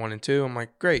weeks 1 and 2. I'm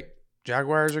like, great.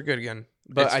 Jaguars are good again.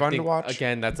 But it's fun to watch.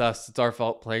 Again, that's us. It's our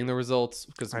fault playing the results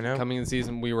because coming in the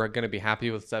season, we were going to be happy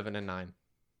with 7 and 9.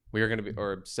 We were going to be,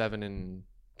 or 7 and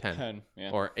 10,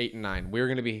 yeah. Or 8 and 9. We were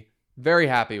going to be very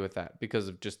happy with that because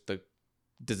of just the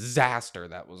disaster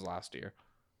that was last year.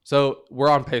 So we're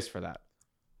on pace for that.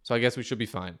 So I guess we should be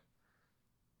fine.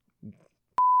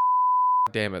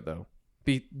 Damn it, though.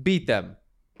 Beat them.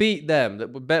 Beat them.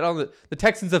 Bet on the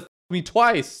Texans have me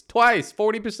twice.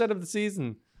 40% of the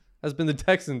season has been the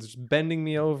Texans just bending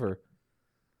me over.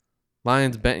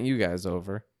 Lions bent you guys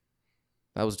over.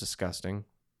 That was disgusting.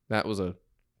 That was a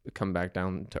come back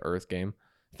down to earth game.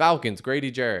 Falcons, Grady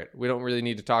Jarrett. We don't really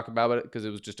need to talk about it because it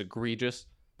was just egregious.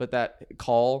 But that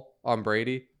call on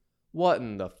Brady, what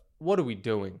are we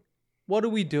doing? What are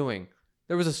we doing?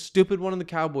 There was a stupid one in the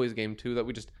Cowboys game too that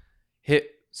we just hit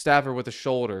Stafford with a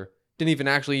shoulder. Didn't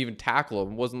even tackle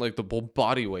him. It wasn't like the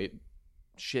body weight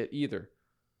shit either.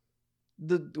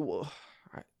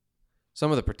 Some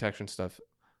of the protection stuff,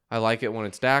 I like it when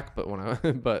it's Dak,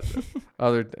 but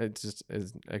it just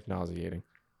is nauseating.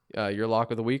 Your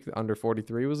lock of the week, under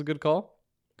 43 was a good call.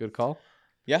 Good call.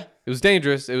 Yeah, it was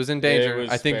dangerous. It was in danger. It was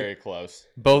I think very close.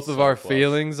 Both of our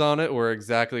feelings on it were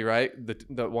exactly right.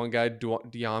 The one guy,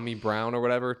 De'Ami Brown or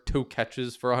whatever, 2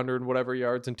 catches for 100 whatever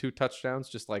yards and 2 touchdowns.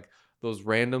 Just like those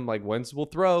random, like Wentz will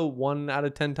throw 1 out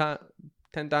of 10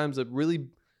 times a really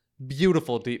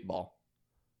beautiful deep ball.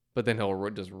 But then he'll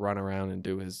just run around and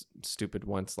do his stupid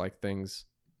Wentz-like things.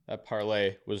 That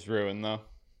parlay was ruined, though.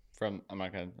 I'm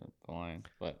not going to the line,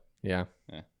 but... Yeah.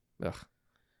 Ugh.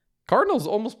 Cardinals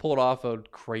almost pulled off a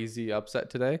crazy upset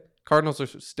today. Cardinals are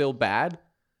still bad.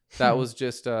 That was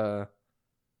just... I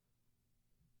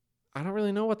don't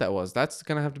really know what that was. That's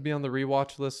going to have to be on the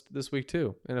rewatch list this week,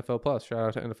 too. NFL Plus. Shout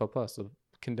out to NFL Plus. The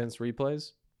condensed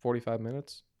replays, 45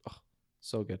 minutes. Oh,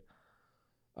 so good.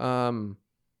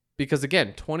 Because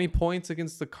again, 20 points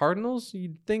against the Cardinals,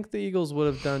 you'd think the Eagles would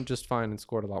have done just fine and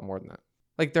scored a lot more than that.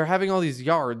 Like, they're having all these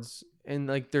yards and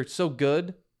like they're so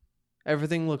good.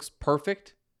 Everything looks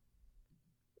perfect.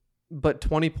 But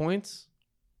 20 points?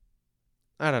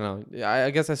 I don't know.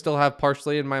 I guess I still have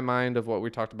partially in my mind of what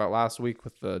we talked about last week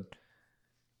with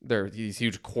these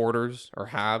huge quarters or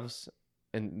halves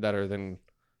and that are then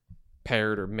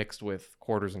paired or mixed with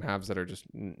quarters and halves that are just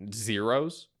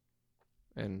zeros.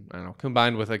 And I don't know,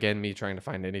 combined with, again, me trying to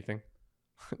find anything.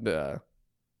 That's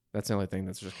the only thing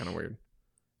that's just kind of weird.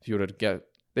 If you would have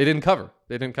they didn't cover.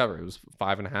 It was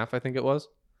 5.5, I think it was.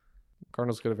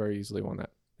 Cardinals could have very easily won that.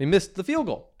 They missed the field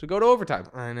goal to go to overtime.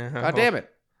 I know. God damn it.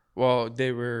 Well,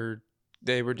 they were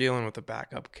dealing with a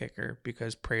backup kicker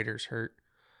because Prater's hurt.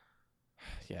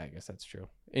 Yeah, I guess that's true.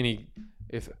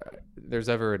 If there's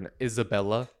ever an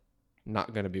Isabella,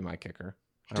 not going to be my kicker.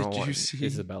 Did you see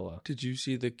Isabella? Did you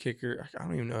see the kicker? I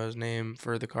don't even know his name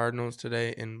for the Cardinals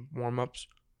today in warm-ups.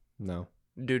 No.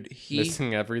 Dude,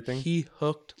 missing everything. He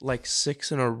hooked like 6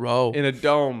 in a row. In a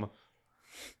dome.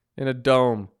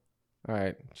 All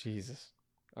right. Jesus.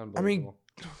 I mean,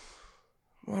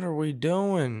 what are we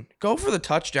doing? Go for the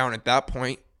touchdown at that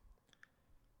point.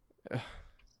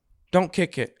 Don't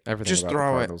kick it. Everything just about throw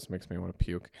the Cardinals makes me want to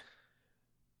puke.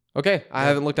 Okay, I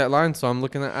haven't looked at lines, so I'm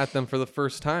looking at them for the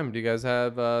first time. Do you guys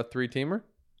have a 3-teamer?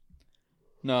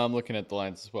 No, I'm looking at the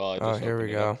lines as well. Here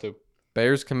we go.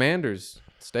 Bears Commanders.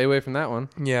 Stay away from that one.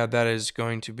 Yeah, that is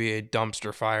going to be a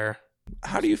dumpster fire.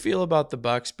 How do you feel about the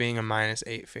Bucs being a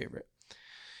 -8 favorite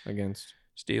against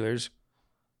Steelers?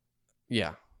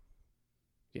 Yeah.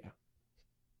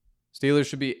 Steelers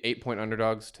should be 8-point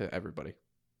underdogs to everybody.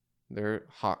 They're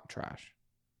hot trash.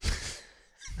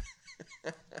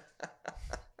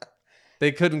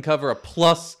 They couldn't cover a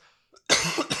plus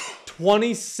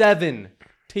 27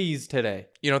 tees today.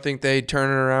 You don't think they turn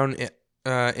it around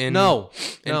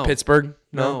in Pittsburgh?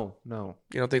 No. You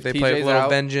don't think they play with a little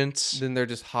vengeance? Then they're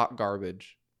just hot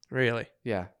garbage. Really?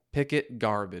 Yeah. Pickett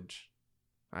garbage.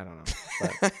 I don't know.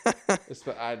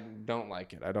 But I don't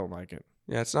like it.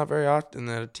 Yeah, it's not very often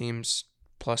that a team's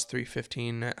plus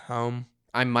 315 at home.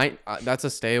 I might. That's a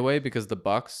stay away because the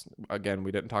Bucs. Again,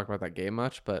 we didn't talk about that game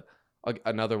much, but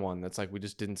another one that's like we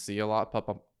just didn't see a lot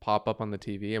pop up on the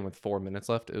TV, and with 4 minutes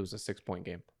left, it was a 6-point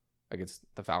game against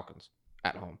the Falcons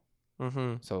at home.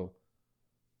 Mm-hmm. So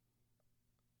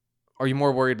Are you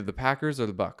more worried of the Packers or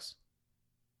the Bucks?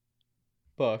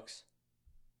 Bucks.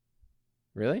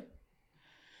 Really?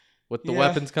 With the Yeah.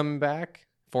 weapons coming back?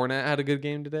 Fournette had a good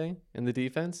game today in the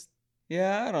defense.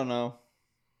 Yeah, I don't know.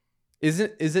 Is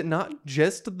it not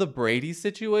just the Brady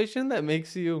situation that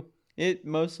makes you... It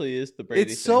mostly is the Brady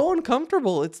It's thing. so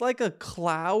uncomfortable. It's like a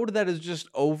cloud that is just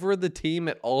over the team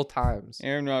at all times.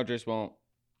 Aaron Rodgers won't.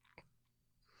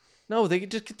 No, they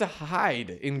just get to hide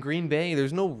in Green Bay.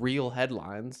 There's no real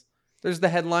headlines. There's the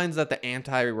headlines that the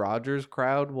anti-Rodgers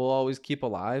crowd will always keep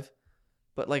alive.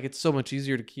 But, like, it's so much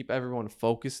easier to keep everyone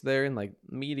focused there. And, like,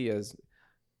 media's...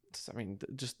 I mean,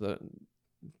 just the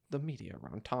media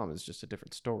around Tom is just a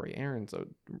different story. Aaron's a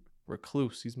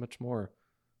recluse. He's much more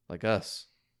like us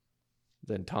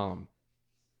than Tom,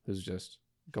 who's just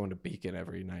going to Beacon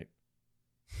every night.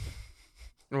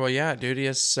 Well, yeah, dude, he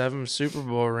has 7 Super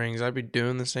Bowl rings. I'd be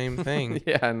doing the same thing.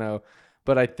 Yeah, I know.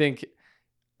 But I think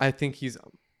he's...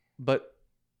 But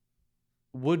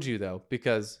would you, though?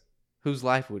 Because whose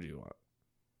life would you want?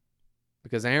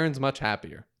 Because Aaron's much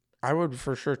happier. I would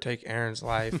for sure take Aaron's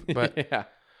life, but yeah.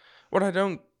 what I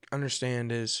don't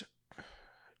understand is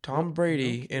Tom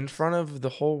Brady, in front of the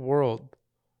whole world,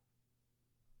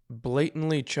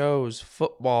 blatantly chose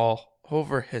football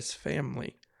over his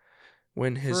family.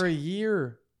 When For a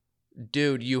year.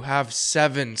 Dude, you have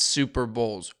 7 Super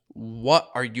Bowls. What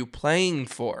are you playing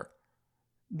for?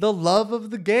 The love of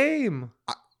the game.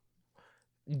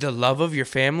 The love of your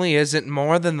family isn't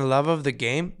more than the love of the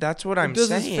game? That's what I'm saying.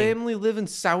 Does his family live in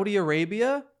Saudi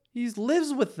Arabia? He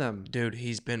lives with them. Dude,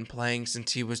 he's been playing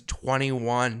since he was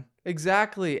 21.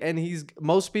 Exactly. And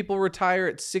most people retire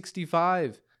at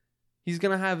 65. He's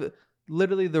going to have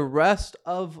literally the rest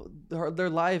of their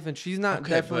life. And she's not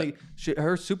her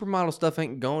supermodel stuff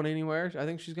ain't going anywhere. I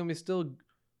think she's going to be still...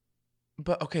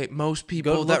 But, okay, most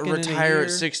people that retire at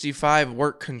 65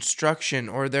 work construction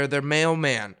or they're their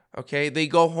mailman, okay? They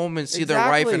go home and see their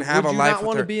wife and have a life with her. Would you not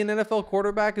want to be an NFL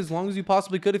quarterback as long as you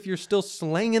possibly could if you're still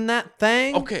slinging that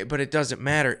thing? Okay, but it doesn't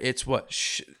matter. It's what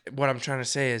I'm trying to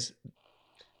say is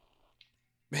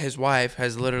his wife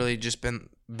has literally just been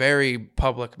very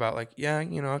public about, like, yeah,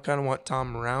 I kind of want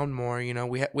Tom around more.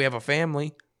 We have a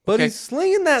family. But okay? He's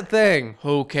slinging that thing.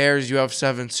 Who cares? You have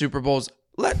 7 Super Bowls.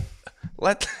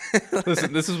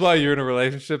 Listen, this is why you're in a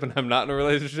relationship and I'm not in a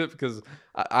relationship, because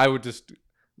I would just...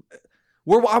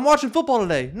 I'm watching football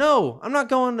today. No, I'm not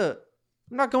going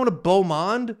to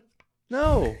Beaumont.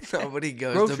 No. Nobody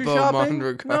goes Grocery to Beaumont shopping?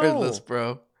 regardless,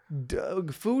 No. bro.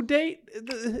 Food date?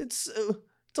 It's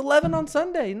 11 on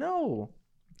Sunday. No.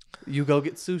 You go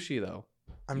get sushi, though.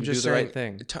 I'm you just do the saying, right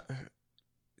thing.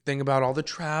 Think about all the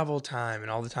travel time and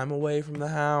all the time away from the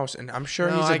house. And I'm sure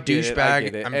No, he's I a get it,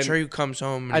 douchebag. I'm And sure he comes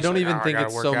home and I he's don't like, even "Oh, I think gotta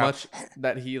it's work so out." much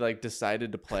that he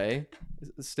decided to play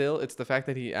still. It's the fact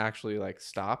that he actually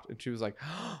stopped and she was like,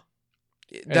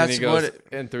 and That's he goes,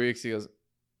 what. in 3 weeks he goes,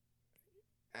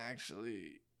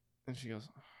 actually, and she goes,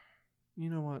 you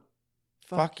know what?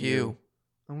 Fuck you.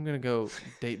 I'm going to go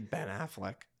date Ben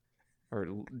Affleck or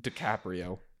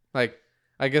DiCaprio.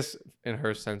 I guess in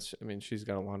her sense, I mean, she's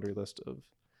got a laundry list of,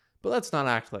 but let's not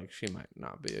act like she might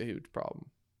not be a huge problem.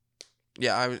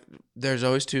 Yeah, there's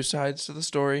always 2 sides to the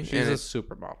story. She's a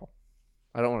supermodel.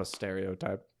 I don't want to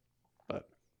stereotype, but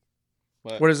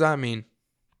what does that mean?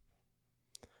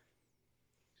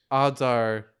 Odds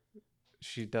are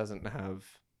she doesn't have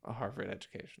a Harvard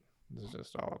education. This is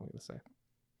just all I'm going to say.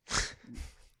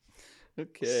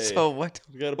 Okay. So what?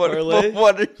 We got a parlay.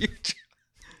 What are you?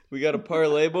 We got a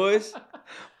parlay, boys.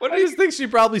 I just think she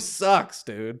probably sucks,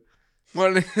 dude.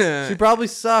 She probably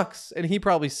sucks, and he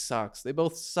probably sucks. They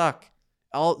both suck.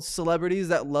 All celebrities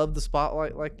that love the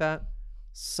spotlight like that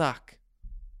suck.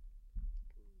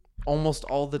 Almost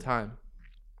all the time.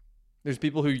 There's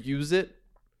people who use it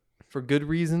for good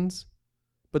reasons,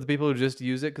 but the people who just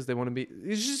use it because they want to be...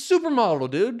 She's a supermodel,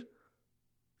 dude.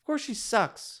 Of course she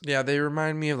sucks. Yeah, they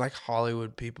remind me of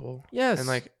Hollywood people. Yes.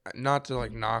 And not to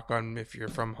knock on if you're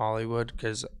from Hollywood,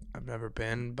 because I've never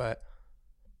been, but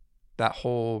that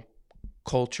whole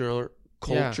culture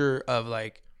of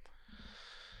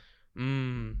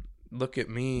look at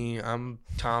me, I'm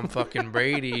Tom fucking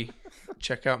Brady.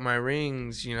 Check out my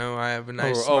rings. I have a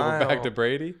nice smile. We're back to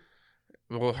Brady?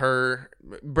 Well,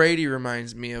 Brady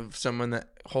reminds me of someone that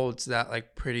holds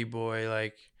that pretty boy,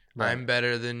 right. I'm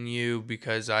better than you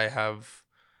because I have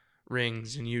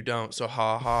rings and you don't. So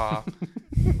ha ha.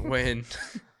 When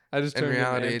I just turned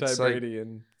reality, into anti-Brady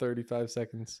in 35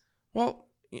 seconds. Well,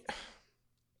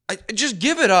 just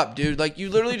give it up, dude. You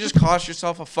literally just cost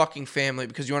yourself a fucking family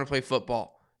because you want to play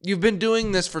football. You've been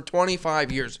doing this for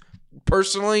 25 years.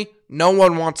 Personally, no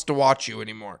one wants to watch you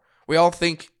anymore. We all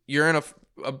think you're in a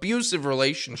abusive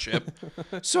relationship.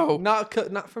 So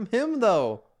Not from him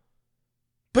though.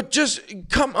 but just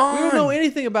come on. We don't know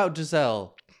anything about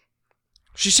Gisele.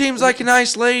 She seems like a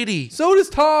nice lady. So does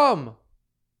Tom.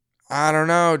 I don't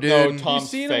know, dude. No, Tom's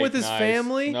seen him fake with his nice.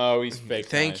 family? No, he's fake.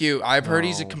 Thank nice. you. I've heard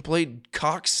he's a No. complete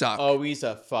cocksuck. Oh, he's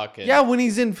a fucking. Yeah, when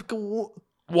he's in.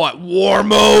 What, war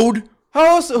mode? How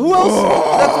else? Who else?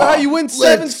 That's how you win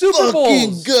 7 Super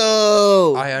Bowls.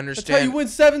 Go. I That's how understand. you win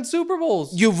 7 Super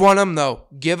Bowls. You've won them, though.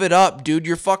 Give it up, dude.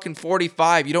 You're fucking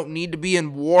 45. You don't need to be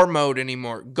in war mode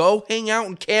anymore. Go hang out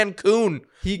in Cancun.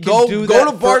 He can Go do go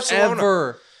that to Barcelona.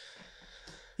 forever.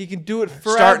 He can do it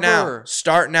forever.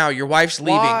 Start now. Your wife's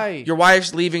leaving. Why? Your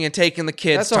wife's leaving and taking the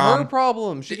kids, That's Tom. her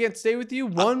problem. She can't stay with you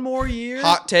one more year.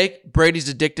 Hot take, Brady's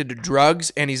addicted to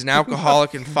drugs and he's an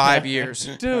alcoholic in 5 years.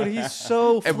 Dude, he's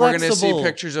so And flexible. we're going to see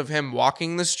pictures of him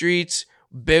walking the streets,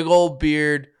 big old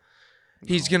beard.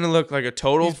 He's going to look like a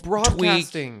total He's tweak.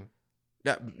 broadcasting.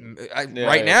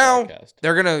 Right now,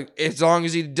 they're going to, as long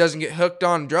as he doesn't get hooked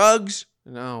on drugs,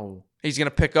 No. he's going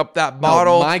to pick up that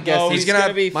bottle. My guess No, is he's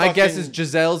gonna be. My guess is fucking-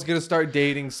 Giselle's gonna start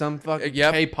dating some fucking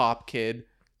Yep. K-pop kid,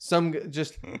 some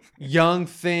just young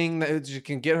thing that just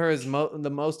can get her the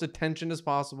most attention as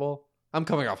possible. I'm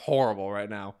coming off horrible right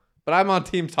now, but I'm on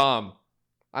Team Tom.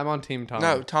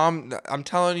 No, Tom, I'm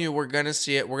telling you, we're going to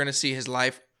see it. We're going to see his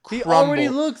life He crumble. already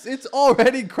looks. It's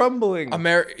already crumbling.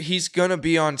 He's going to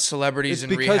be on Celebrities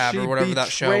It's in because Rehab she or whatever that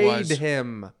show betrayed was.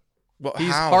 him. Well,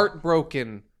 He's how?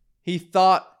 heartbroken. He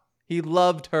thought he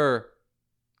loved her.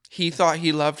 He thought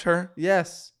he loved her?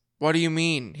 Yes. What do you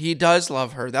mean? He does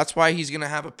love her. That's why he's gonna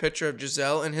have a picture of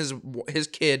Gisele and his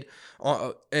kid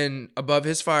and above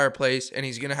his fireplace, and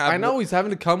he's gonna have. I know he's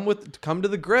having to come to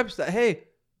the grips that hey,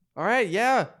 all right,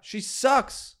 yeah, she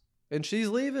sucks and she's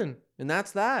leaving, and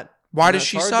that's that. Why And does that's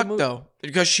she hard to suck move. though?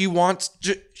 Because she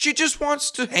just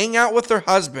wants to hang out with her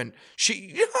husband.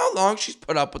 You know how long she's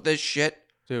put up with this shit?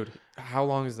 Dude, how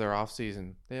long is their off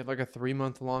season? They have like a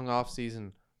 3-month long off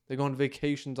season. They go on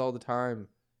vacations all the time.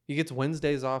 He gets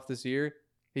Wednesdays off this year.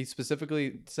 He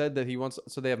specifically said that he wants,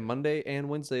 so they have Monday and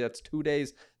Wednesday. That's 2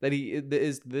 days that he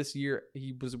is this year.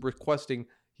 He was requesting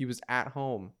he was at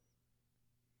home.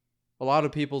 A lot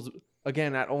of people's,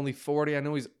 again, at only 40, I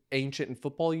know he's ancient in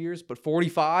football years, but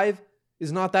 45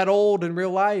 is not that old in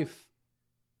real life.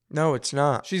 No, it's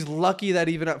not. She's lucky that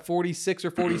even at 46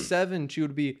 or 47, she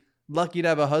would be lucky to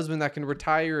have a husband that can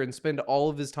retire and spend all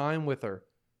of his time with her.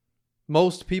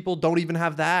 Most people don't even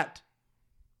have that.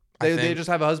 They just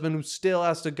have a husband who still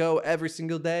has to go every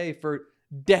single day for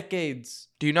decades.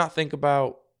 Do you not think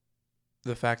about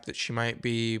the fact that she might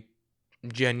be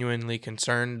genuinely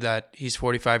concerned that he's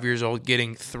 45 years old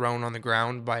getting thrown on the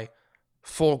ground by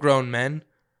full-grown men?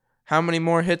 How many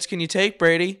more hits can you take,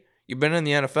 Brady? You've been in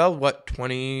the NFL, what,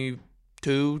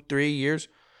 22, 3 years?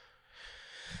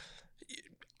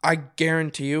 I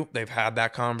guarantee you they've had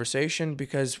that conversation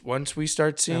because once we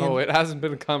start seeing... No, it hasn't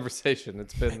been a conversation.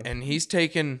 It's been... And he's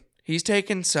taken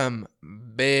some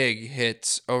big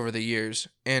hits over the years.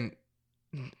 And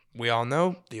we all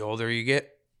know the older you get,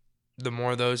 the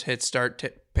more those hits start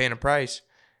paying a price.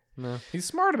 No. He's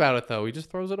smart about it, though. He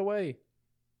just throws it away.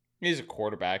 He's a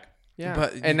quarterback. Yeah.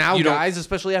 But and now you don't- guys,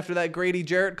 especially after that Grady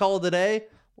Jarrett call today,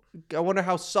 I wonder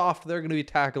how soft they're going to be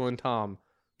tackling Tom.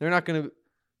 They're not going to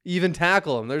even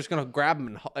tackle him. They're just going to grab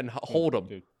him and hold him.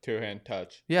 Dude, 2-hand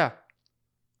touch. Yeah.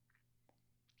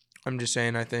 I'm just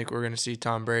saying, I think we're going to see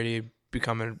Tom Brady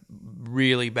become a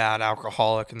really bad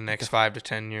alcoholic in the next 5 to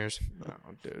 10 years.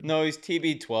 Oh, dude. No, he's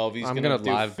TB12. He's I'm gonna gonna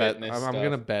do live bet. fitness I'm stuff.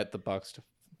 gonna bet the Bucks to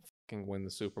fucking win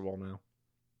the Super Bowl now.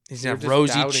 He's You're going to just have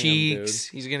rosy doubting him, cheeks.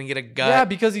 He's going to get a gut. Yeah,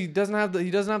 because he doesn't have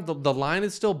the line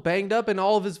is still banged up and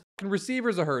all of his fucking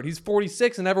receivers are hurt. He's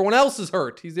 46 and everyone else is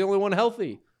hurt. He's the only one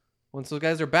healthy. Once those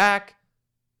guys are back,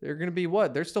 they're gonna be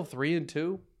what? They're still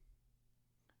 3-2.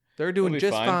 They're doing They'll be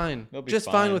just fine. fine. They'll be Just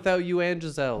fine fine. without you and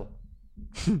Gisele.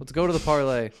 Let's go to the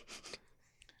parlay.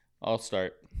 I'll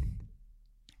start.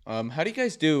 How do you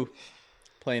guys do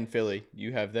playing Philly?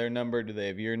 You have their number. Do they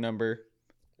have your number?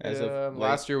 As of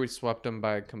last year, we swept them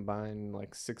by a combined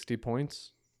like 60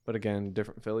 points. But again,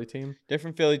 different Philly team.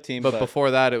 different Philly team, But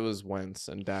before that, it was Wentz,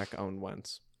 and Dak owned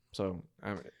Wentz. So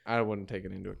I wouldn't take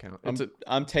it into account.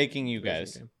 I'm taking you division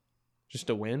guys. game. Just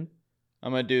a win.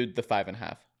 I'm gonna do the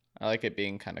 5.5. I like it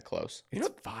being kind of close. You know,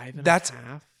 It's 5.5. that's-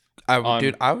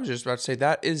 dude, I was just about to say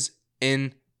that is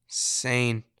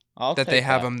insane I'll that take they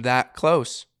have that. them that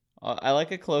close. I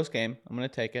like a close game. I'm gonna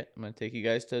take it. I'm gonna take you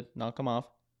guys to knock them off.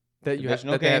 That you have.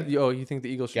 Divisional That they have game. oh, you think the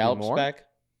Eagles should do Gallup's more? back.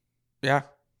 Yeah.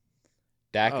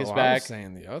 Dak Oh, is I was back.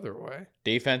 saying the other way.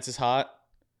 Defense is hot.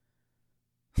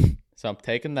 So I'm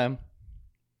taking them.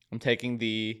 I'm taking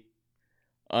the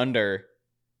under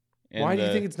Why do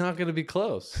you think it's not going to be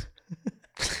close?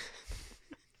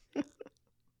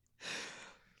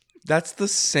 That's the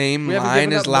same We haven't line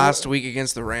given as up last week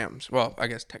against the Rams. Well, I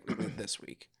guess technically this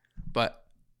week. But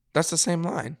that's the same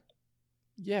line.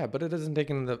 Yeah, but it doesn't take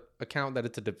into account that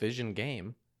it's a division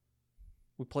game.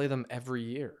 We play them every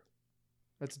year.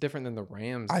 That's different than the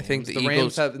Rams. I think games. the Rams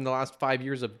Eagles have, in the last 5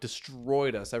 years, have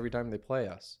destroyed us every time they play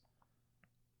us.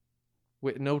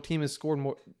 No team has scored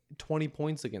more 20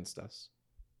 points against us,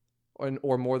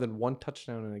 or more than one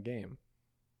touchdown in a game.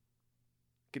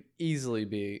 Could easily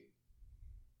be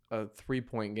a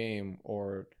 3-point game,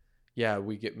 or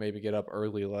we get up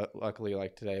early, luckily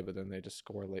like today, but then they just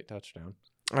score a late touchdown.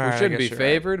 All We right, I shouldn't be guess you're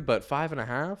favored, but 5.5.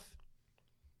 All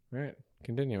right,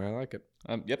 continue. I like it.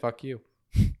 Yep. Fuck you.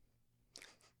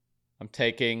 I'm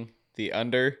taking the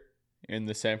under in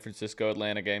the San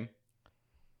Francisco-Atlanta game.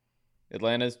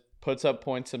 Atlanta puts up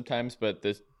points sometimes, but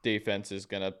this defense is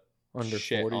going to Under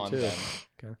shit 42. on them.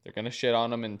 Okay. They're going to shit on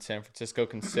them, and San Francisco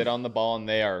can sit on the ball, and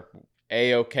they are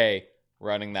A-okay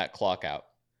running that clock out.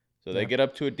 So they get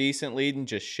up to a decent lead and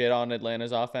just shit on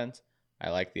Atlanta's offense.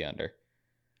 I like the under.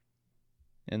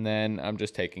 And then I'm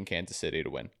just taking Kansas City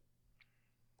to win.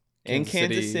 In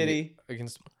Kansas City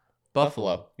against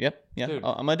Buffalo. Yep. Yeah. Dude,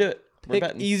 I'm going to do it. We're Pick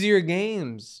betting. easier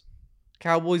games.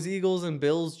 Cowboys, Eagles, and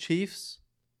Bills, Chiefs.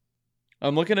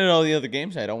 I'm looking at all the other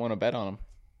games. I don't want to bet on them.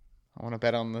 I want to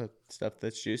bet on the stuff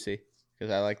that's juicy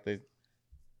because I like the.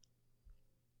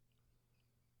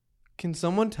 Can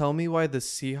someone tell me why the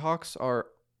Seahawks are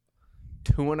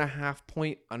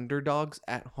 2.5-point underdogs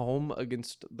at home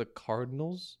against the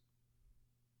Cardinals?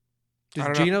 I Did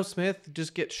don't know. Geno Smith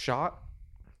just get shot?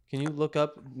 Can you look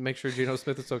up, make sure Geno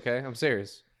Smith is okay? I'm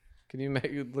serious. Can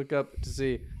you look up to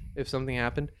see if something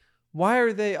happened? Why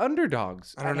are they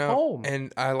underdogs I don't at know. home?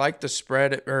 And I like the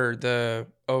spread or the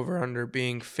over-under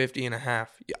being 50.5.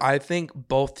 I think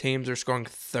both teams are scoring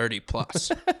 30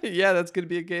 plus. Yeah, that's going to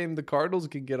be a game the Cardinals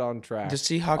can get on track. The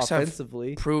Seahawks have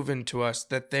offensively. proven to us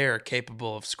that they are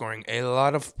capable of scoring a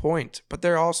lot of points, but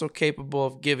they're also capable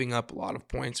of giving up a lot of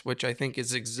points, which I think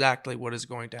is exactly what is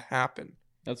going to happen.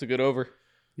 That's a good over.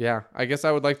 Yeah, I guess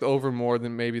I would like the over more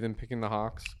than picking the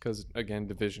Hawks because, again,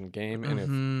 division game.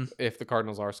 And if the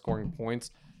Cardinals are scoring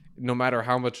points, no matter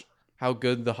how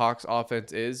good the Hawks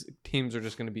offense is, teams are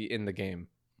just going to be in the game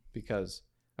because,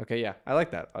 I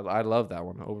like that. I love that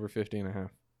one, over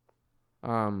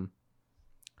 50.5.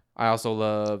 I also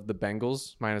love the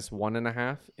Bengals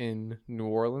 -1.5 in New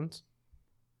Orleans.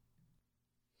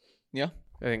 Yeah.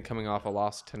 I think coming off a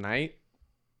loss tonight,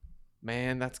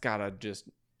 man, that's got to just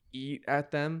eat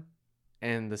at them.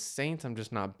 And the Saints, I'm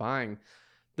just not buying.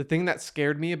 The thing that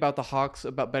scared me about the Hawks,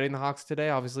 about betting the Hawks today,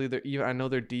 obviously I know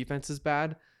their defense is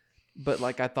bad, but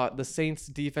I thought the Saints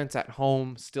defense at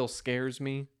home still scares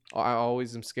me. I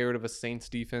always am scared of a Saints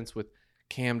defense with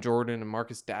Cam Jordan and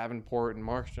Marcus Davenport and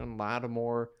Marshawn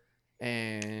Lattimore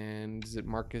and is it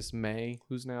Marcus May,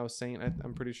 who's now a Saint,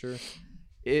 I'm pretty sure.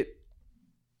 It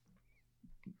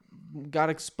got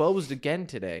exposed again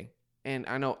today. And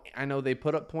I know they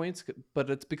put up points,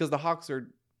 but it's because the Hawks are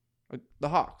the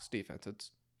Hawks defense. It's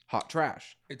hot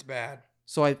trash. It's bad.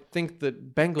 So I think the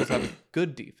Bengals have a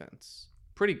good defense,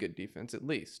 pretty good defense at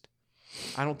least.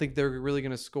 I don't think they're really going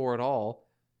to score at all.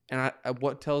 And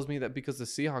what tells me that because the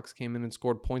Seahawks came in and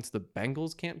scored points, the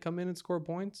Bengals can't come in and score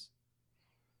points?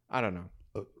 I don't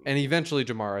know. And eventually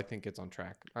Jamar, I think, gets on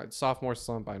track. Sophomore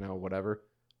slump, I know, whatever.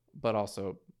 But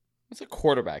also, It's a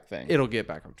quarterback thing. it'll get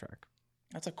back on track.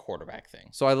 That's a quarterback thing.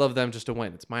 So I love them just to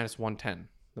win. It's -110,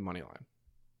 the money line.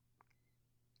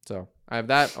 So I have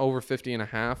that over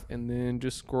 50.5. And then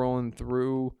just scrolling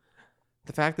through,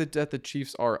 the fact that the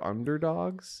Chiefs are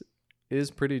underdogs is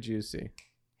pretty juicy.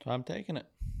 So I'm taking it.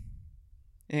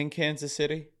 In Kansas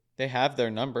City, they have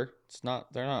their number. They're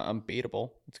not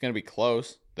unbeatable. It's going to be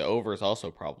close. The over is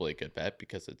also probably a good bet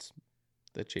because it's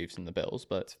the Chiefs and the Bills,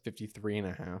 but It's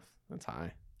 53.5. That's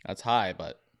high. that's high,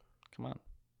 but come on.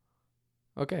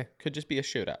 Okay. Could just be a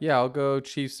shootout. Yeah, I'll go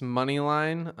Chiefs money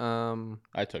line.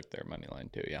 I took their money line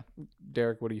too, yeah.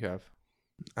 Derek, what do you have?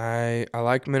 I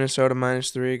like Minnesota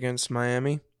 -3 against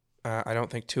Miami. I don't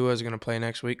think Tua is going to play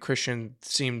next week. Christian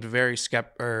seemed very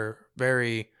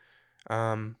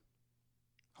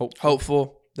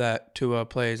hopeful that Tua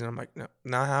plays, and I'm like, no,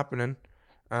 not happening.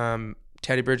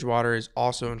 Teddy Bridgewater is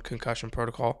also in concussion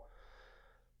protocol.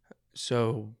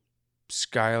 So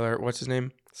what's his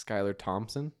name? Skylar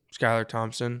Thompson. Skylar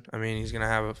Thompson. I mean, he's going to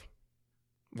have,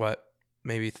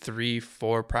 maybe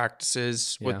 3-4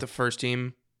 practices with the first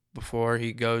team before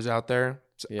he goes out there.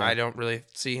 So Yeah. I don't really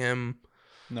see him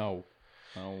No.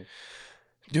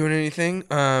 doing anything.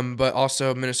 But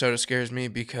also Minnesota scares me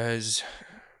because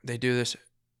they do this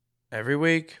every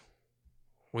week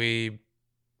we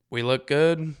look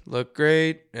good, look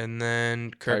great, and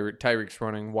then Tyreek's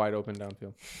running wide open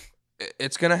downfield.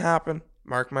 it's gonna happen.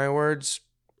 Mark my words,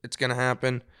 it's gonna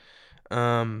happen.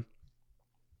 Well,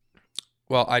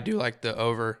 I do like the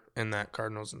over in that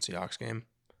Cardinals and Seahawks game.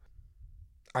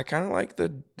 I kind of like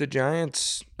the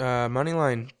Giants money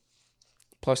line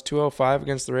plus 205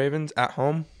 against the Ravens at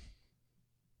home.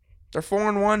 They're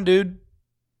 4-1, dude.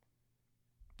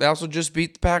 They also just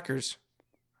beat the Packers.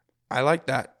 I like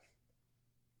that.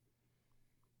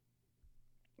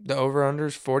 The over-under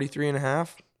is 43.5. I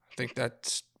think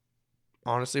that's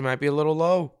honestly might be a little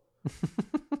low.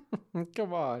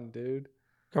 Come on, dude.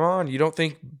 Come on. You don't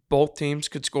think both teams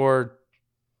could score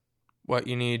what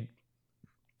you need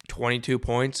 22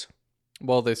 points?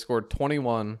 Well, they scored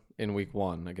 21 in week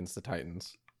 1 against the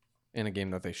Titans in a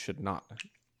game that they should not.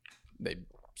 They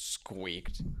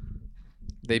squeaked.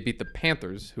 They beat the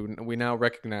Panthers, who we now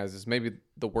recognize as maybe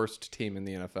the worst team in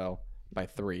the NFL, by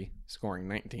 3, scoring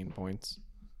 19 points.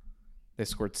 They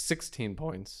scored 16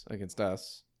 points against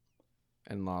us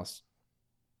and lost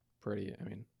pretty,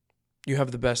 You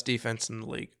have the best defense in the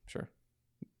league. sure.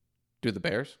 Do the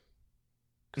Bears?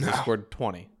 Because No. they scored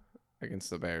 20 against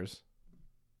the Bears.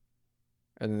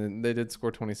 And then they did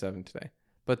score 27 today.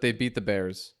 But they beat the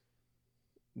Bears.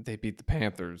 They beat the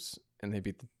Panthers. And they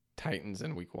beat the Titans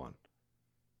in week 1.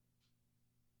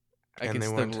 And they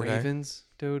Against won the today? Ravens,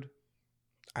 dude.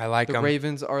 I like The them.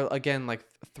 Ravens are, again, like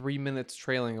 3 minutes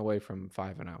trailing away from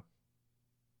 5-0.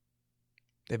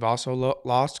 They've also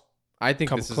lost. I think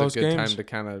Couple this is a close good games. time to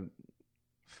kind of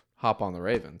hop on the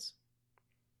Ravens.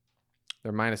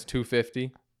 They're minus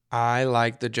 250. I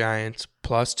like the Giants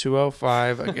plus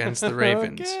 205 against the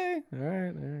Ravens. Okay. All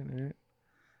right.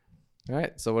 All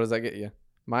right. So what does that get you?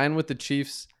 Mine with the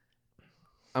Chiefs.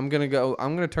 I'm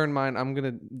gonna turn mine. I'm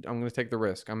gonna take the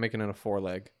risk. I'm making it a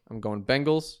 4-leg. I'm going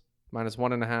Bengals minus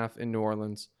 1.5 in New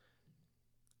Orleans.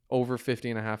 Over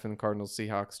 50.5 in the Cardinals,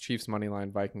 Seahawks, Chiefs money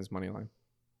line, Vikings money line.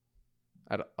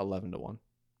 At 11-1.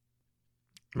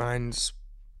 Mine's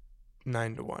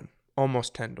 9-1,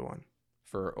 almost 10-1,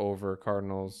 For over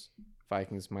Cardinals,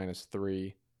 Vikings minus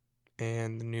 3.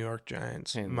 and the New York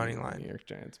Giants And money New line. York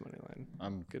Giants money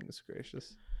line. Goodness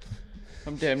gracious.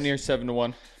 I'm damn near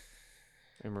 7-1.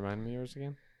 And remind me yours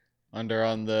again. Under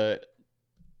on the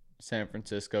San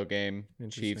Francisco game.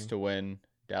 Interesting. Chiefs to win.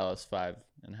 Dallas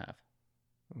 5.5.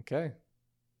 Okay.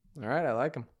 All right, I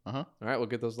like them. Uh-huh. All right, we'll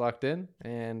get those locked in.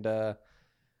 And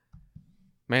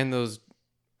man, those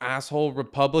asshole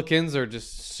Republicans are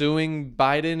just suing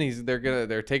Biden.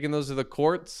 They're taking those to the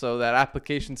courts, so that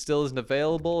application still isn't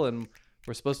available, and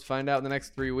we're supposed to find out in the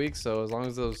next 3 weeks. So as long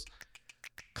as those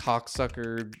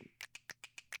cocksucker,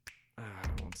 I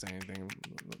won't say anything.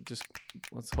 Just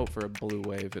let's hope for a blue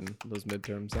wave in those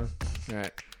midterms, huh? All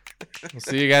right. We'll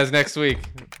see you guys next week.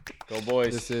 Go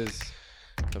boys. This is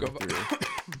Go, Cover 3.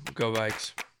 Go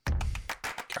Vikes.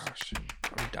 Gosh,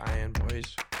 I'm dying,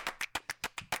 boys.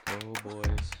 Go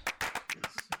boys.